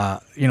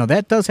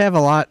 that does have a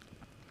lot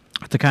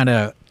to kind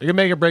of. You can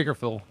make a break or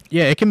fill.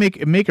 Yeah, it can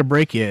make or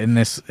break you in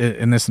this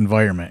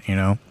environment,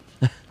 And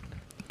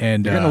You're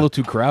getting a little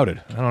too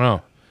crowded. I don't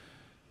know.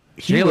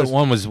 JLIT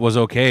one was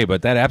okay,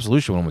 but that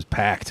Absolution one was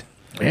packed.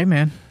 Hey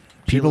man,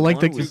 people JLIT like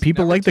the one was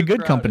people Never like the too good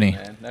crowded, company.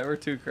 man. Never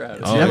too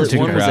crowded. Oh, that was too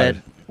one was crowded.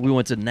 that we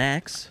went to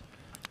Nax.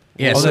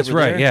 Yeah, Oh, so- that's over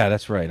right. there. Yeah,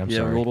 that's right. I'm Yeah,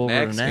 we sorry. rolled over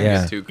Next to thing Nax.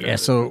 Yeah. is too crowded. Yeah,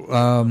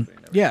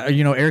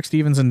 so Erick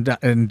Stevens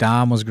and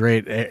Dom was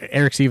great.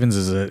 Erick Stevens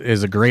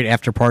is a great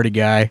after party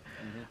guy.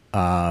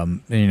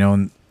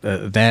 And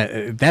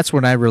that's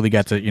when I really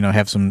got to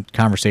have some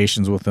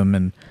conversations with him,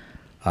 and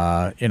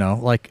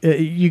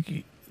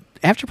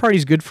after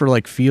party's good for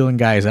like feeling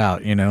guys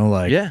out.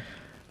 Yeah.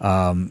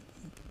 And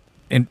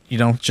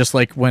just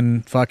like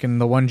when fucking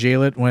the one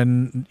JLIT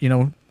when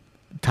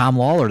Tom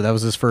Lawler, that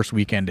was his first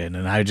weekend in,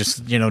 and I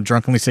just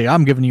drunkenly say,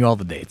 I'm giving you all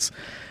the dates.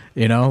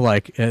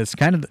 It's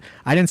kind of,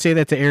 I didn't say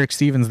that to Erick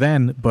Stevens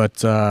then, but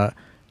that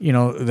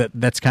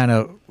was kind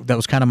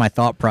of my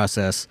thought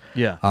process.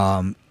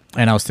 Yeah.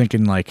 And I was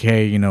thinking like,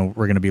 hey, we're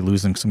going to be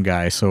losing some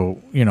guys,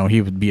 so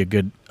he would be a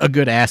good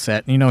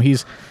asset.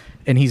 He's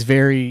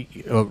very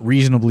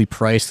reasonably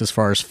priced as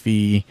far as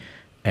fee,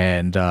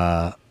 and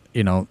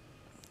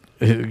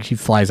he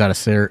flies out of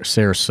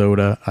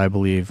Sarasota, I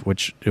believe,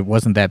 which it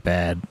wasn't that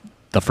bad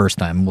the first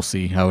time. We'll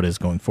see how it is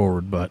going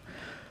forward, but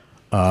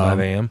 5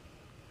 a.m.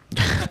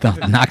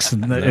 Kash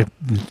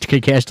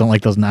don't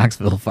like those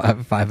Knoxville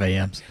 5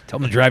 a.m.s. Tell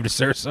them to drive to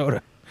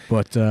Sarasota.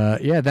 But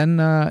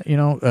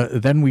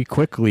then we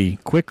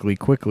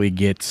quickly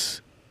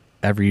get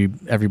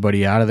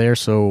everybody out of there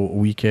so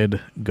we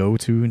could go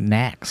to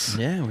Nax.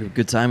 Yeah, we had a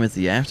good time at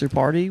the after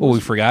party. Well, we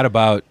forgot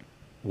about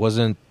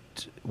wasn't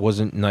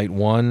night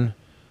one.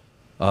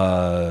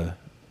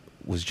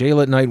 Was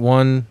JLIT night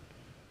one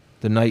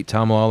the night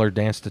Tom Lawler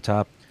danced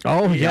atop?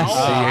 Oh yes.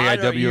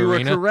 CAIW you were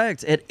Arena?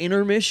 correct. At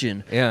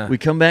intermission. Yeah. We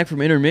come back from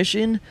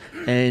intermission,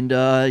 and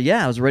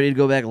I was ready to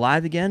go back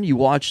live again. You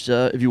watched,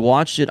 if you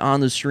watched it on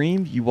the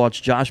stream, you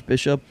watched Josh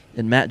Bishop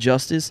and Matt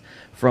Justice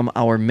from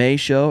our May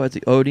show at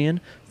the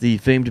Odeon, the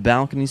famed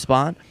balcony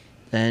spot,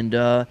 and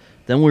then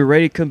we were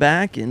ready to come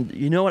back. And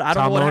you know what? I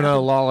don't know what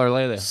happened. Lawler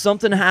lay there.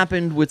 Something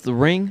happened with the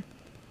ring.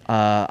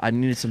 I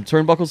needed some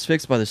turnbuckles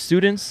fixed by the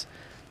students.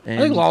 And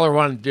I think Lawler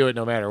wanted to do it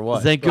no matter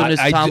what. thank goodness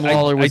Tom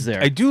Lawler was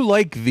there. I do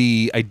like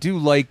the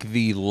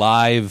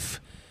live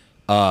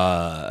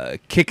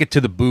kick it to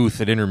the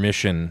booth at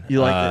intermission. You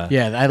like that?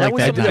 Yeah, I like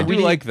was that. something I time. do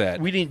we like didn't- that.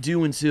 We didn't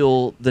do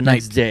until the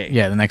next day.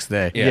 Yeah, the next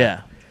day.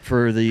 Yeah.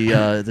 For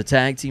the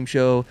tag team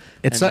show.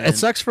 It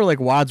sucks for like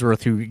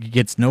Wadsworth, who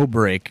gets no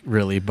break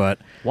really, but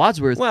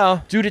Wadsworth.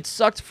 Well- dude, it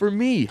sucked for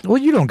me.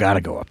 you don't got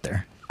to go up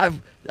there.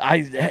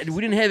 We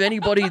didn't have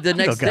anybody the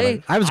next gotta-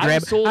 day. I was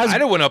grabbing- told- I was- I'd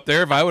have went up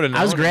there if I would have known.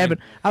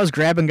 I was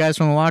grabbing guys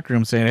from the locker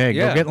room saying, "Hey,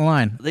 Yeah. go get in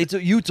line."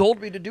 you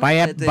told me to do it By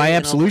that day, and I'm like,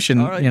 absolution,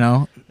 all right.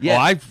 Well,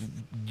 Yeah,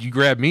 you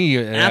grabbed me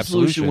at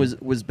absolution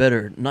was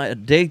better.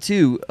 Day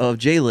 2 of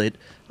JLIT,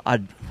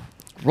 I'd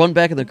run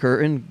back in the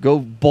curtain, go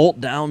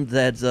bolt down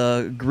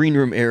that green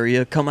room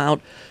area, come out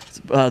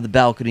the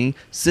balcony,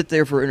 sit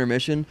there for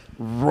intermission,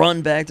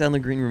 run back down the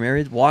green room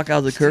area, walk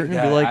out the curtain,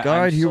 and be like, "All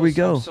right, here we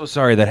go." I'm so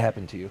sorry that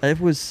happened to you.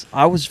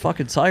 I was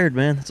fucking tired,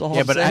 man. That's all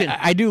Yeah, I'm but saying.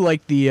 I do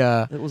like the.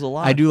 It was a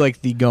lot. I do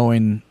like the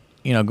going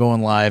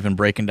live and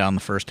breaking down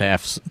the first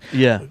half.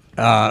 Yeah.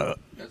 A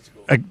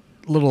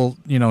little,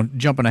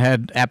 jumping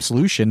ahead.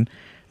 Absolution.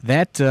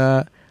 That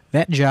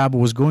job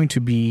was going to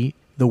be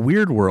the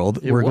Weird World.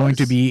 We're going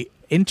to was. be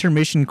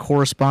intermission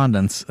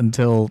correspondence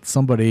until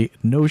somebody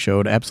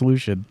no-showed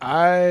Absolution.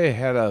 I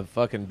had a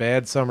fucking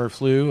bad summer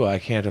flu. I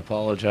can't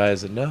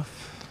apologize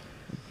enough.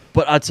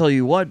 But I tell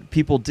you what,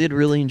 people did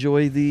really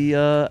enjoy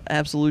the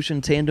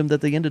Absolution tandem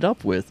that they ended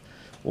up with.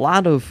 A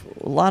lot of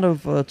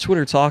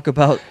Twitter talk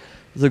about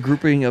the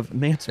grouping of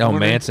Mance,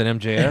 Mance and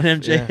MJF.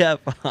 and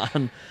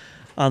MJF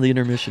on the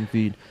intermission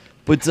feed.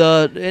 But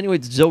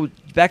anyway, so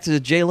back to the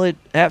JLIT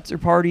after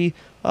party.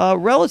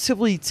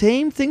 Relatively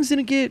tame. Things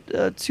didn't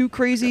get too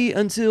crazy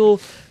until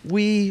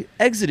we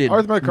exited.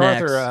 Arthur Nax.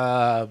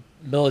 MacArthur,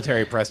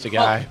 military pressed a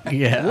guy.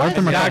 Yeah,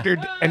 Arthur MacArthur.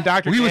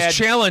 Dr. We was Dan,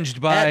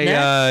 challenged by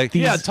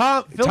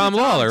Nax? Tom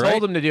Lawler, right?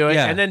 told him to do it,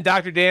 Yeah. and then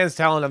Dr. Dan's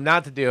telling him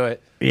not to do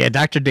it, Yeah,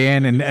 Dr.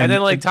 Dan and and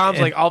then like Tom's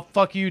like, "I'll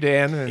fuck you,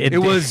 Dan." And It It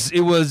was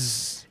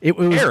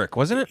Erick,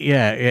 wasn't it?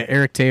 Yeah,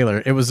 Erick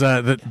Taylor. It was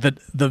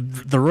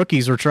the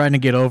rookies were trying to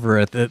get over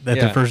at the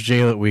Yeah. first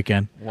JLIT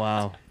weekend,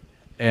 Wow.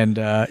 and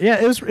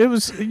it was know it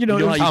how was-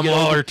 you Tom get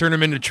Lawler turned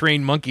them into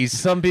trained monkeys.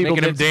 some people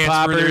making them did some dance for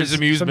poppers. their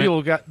amusement. Some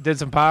people did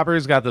some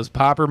poppers, got those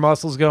popper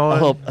muscles going.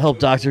 I'll help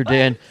Dr.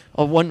 Dan.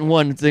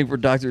 One thing for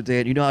Dr.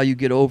 Dan. You know how you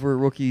get over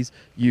rookies?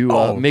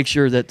 You make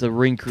sure that the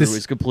ring crew This-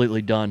 is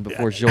completely done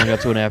before showing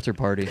up to an after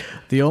party.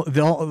 the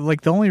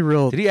only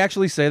real Did he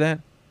actually say that?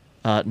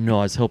 No,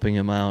 I was helping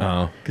him out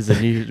Oh. because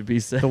it needed to be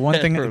said. The one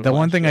thing, for the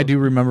one live thing I show. do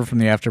remember from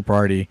the after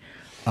party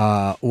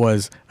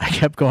was I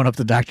kept going up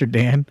to Dr.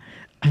 Dan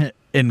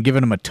and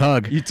giving him a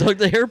tug You took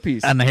the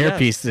hairpiece on the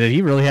hairpiece. Yes.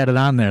 He really had it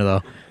on there,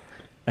 though.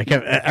 I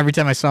kept every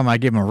time I saw him, I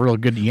gave him a real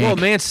good Well, yank.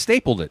 Mance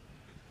stapled it.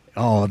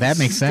 Oh, that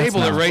makes sense.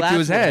 Stapled it now. right to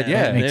his head.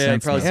 Yeah. That makes I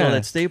sense probably now. saw Yeah.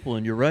 that staple,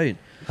 and you're right.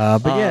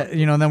 But yeah,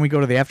 then we go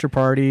to the after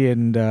party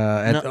and the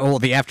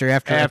after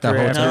at the After,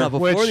 hotel. No,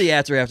 before Which- the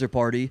after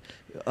party,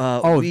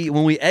 Oh.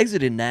 when we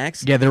exited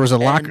Nax, Yeah, there was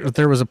And-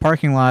 there was a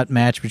parking lot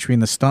match between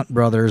the Stunt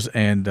brothers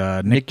and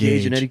Nick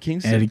Gage and Eddie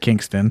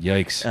Kingston.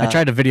 Yikes. I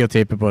tried to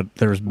videotape it, but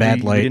there was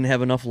bad we light. didn't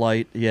have enough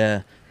light.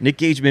 Yeah, Nick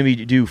Gage made me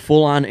do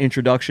full-on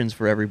introductions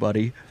for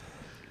everybody.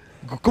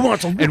 Come on,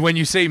 And when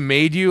you say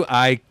made you,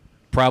 I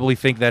probably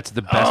think that's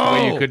the best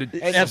way you could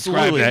describe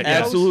absolutely, that. Yeah.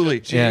 absolutely.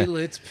 Yeah.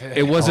 JLIT's pick.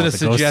 It wasn't Oh, a the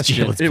ghost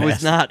suggestion. JLIT. It was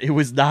Fast. not. It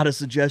was not a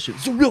suggestion.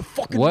 It's a real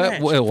fucking What?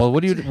 match. Well,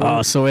 what do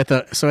you? So at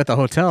the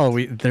hotel,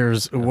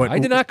 there's what I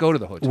did not go to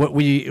the hotel. what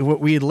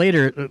we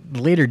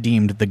later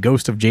deemed the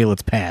ghost of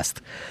JLIT's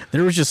past.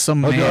 There was just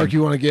some How man. dark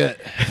you want to get?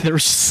 There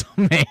was just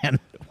some man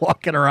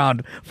walking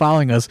around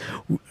following us.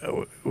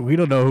 We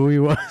don't know who he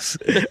was,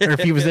 or if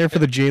he was there for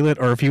the JLIT,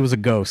 or if he was a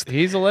ghost.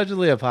 He's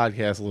allegedly a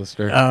podcast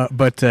listener.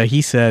 But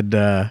he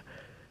said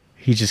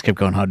he just kept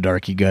going, "How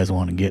dark you guys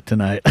want to get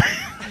tonight?"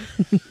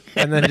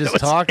 and then just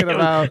talking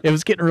about it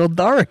was getting real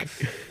dark.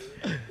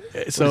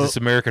 So So this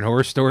American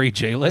Horror Story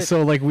JLIT?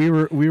 so like we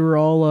were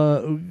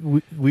all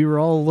we were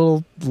all a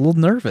little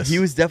nervous. He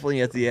was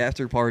definitely at the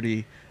after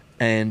party,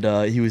 and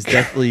he was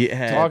definitely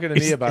had, Talking to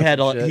me about had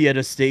some shit. he had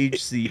a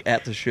stage seat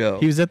at the show.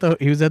 He was at the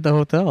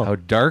hotel. How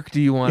dark do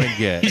you want to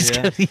get?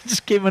 He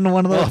just came into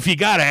one of Well, those. if you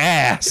gotta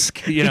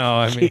ask,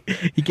 I mean,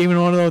 He came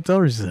into one of the hotel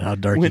rooms. He said, "How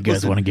dark you guys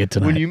Listen, want to get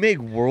tonight?" When you make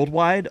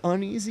worldwide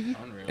uneasy,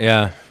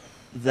 yeah.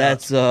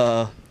 that's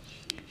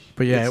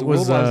but yeah, it's- it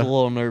was. Worldwide's a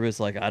little nervous.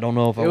 Like I don't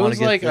know if I it want to was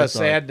get like a this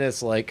dark.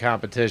 sadness like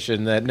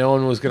competition that no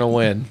one was going to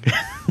win,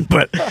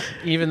 but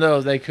even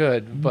though they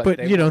could. But they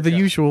the weren't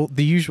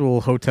gonna.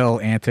 usual hotel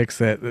antics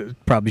that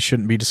probably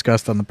shouldn't be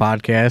discussed on the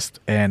podcast.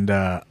 And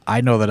I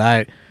know that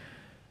I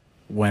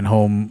went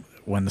home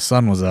when the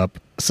sun was up.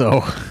 So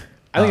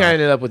I think I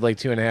ended up with like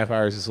 2.5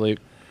 hours of sleep.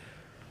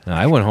 No,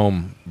 I went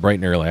home bright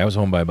and early. I was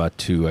home by about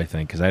 2, I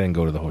think, because I didn't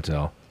go to the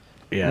hotel.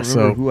 yeah, Remember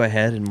so who I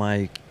had in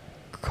my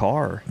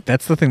car?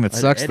 that's the thing that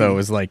sucks though Eddie.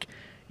 is like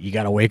you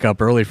got to wake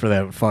up early for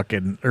that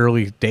fucking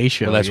early day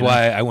show. Well, that's you know?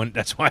 why I went.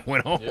 That's why I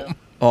went home.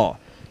 Oh,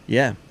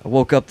 yeah. I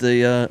woke up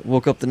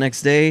the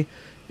next day,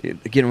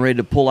 getting ready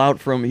to pull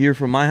out from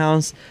my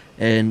house,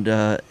 and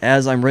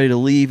as I'm ready to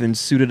leave and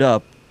suited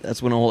up,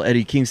 that's when old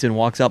Eddie Kingston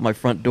walks out my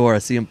front door. I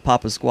see him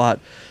pop a squat.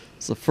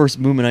 It's the first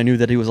moment I knew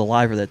that he was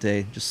alive that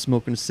day, just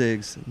smoking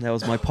cigs. And that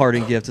was my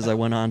parting gift as I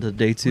went on to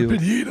day 2.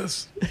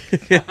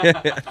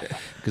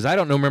 Because I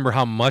don't remember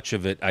how much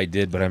of it I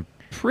did, but I'm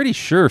pretty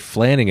sure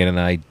Flanagan and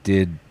I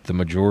did the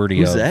majority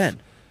Who's of. that?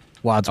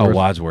 Wadsworth. Oh,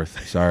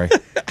 Wadsworth. Sorry.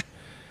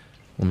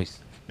 Let me.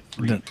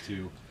 3,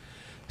 2.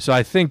 So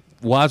I think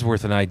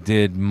Wadsworth and I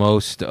did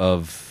most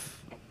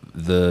of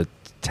the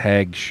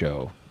tag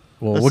show.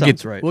 Well, That we'll sounds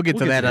get right. we'll get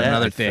to that on I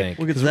another think. day.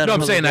 We'll get to 'Cause that no, I'm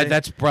another saying day.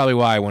 that's probably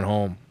why I went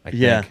home. I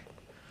Yeah. think.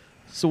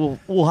 So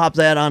we'll hop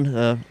that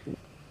on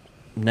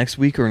next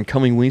week or in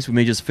coming weeks. We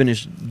may just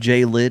finish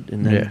JLIT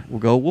and then Yeah. we'll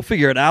go. We'll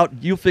figure it out.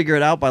 You'll figure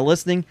it out by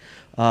listening.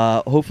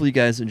 Hopefully you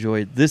guys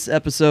enjoyed this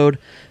episode,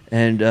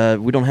 and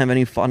we don't have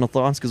any final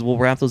thoughts because we'll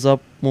wrap those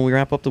up when we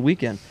wrap up the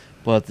weekend.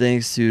 But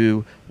thanks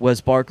to Wes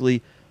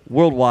Barkley,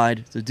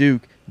 Worldwide, the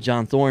Duke,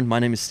 John Thorne. My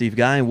name is Steve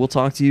Guy, and we'll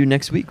talk to you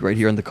next week right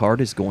here on The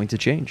Card Is Going to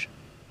Change.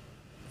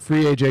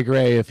 Free AJ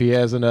Gray if he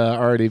hasn't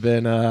already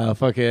been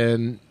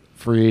fucking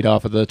freed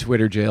off of the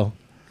Twitter jail.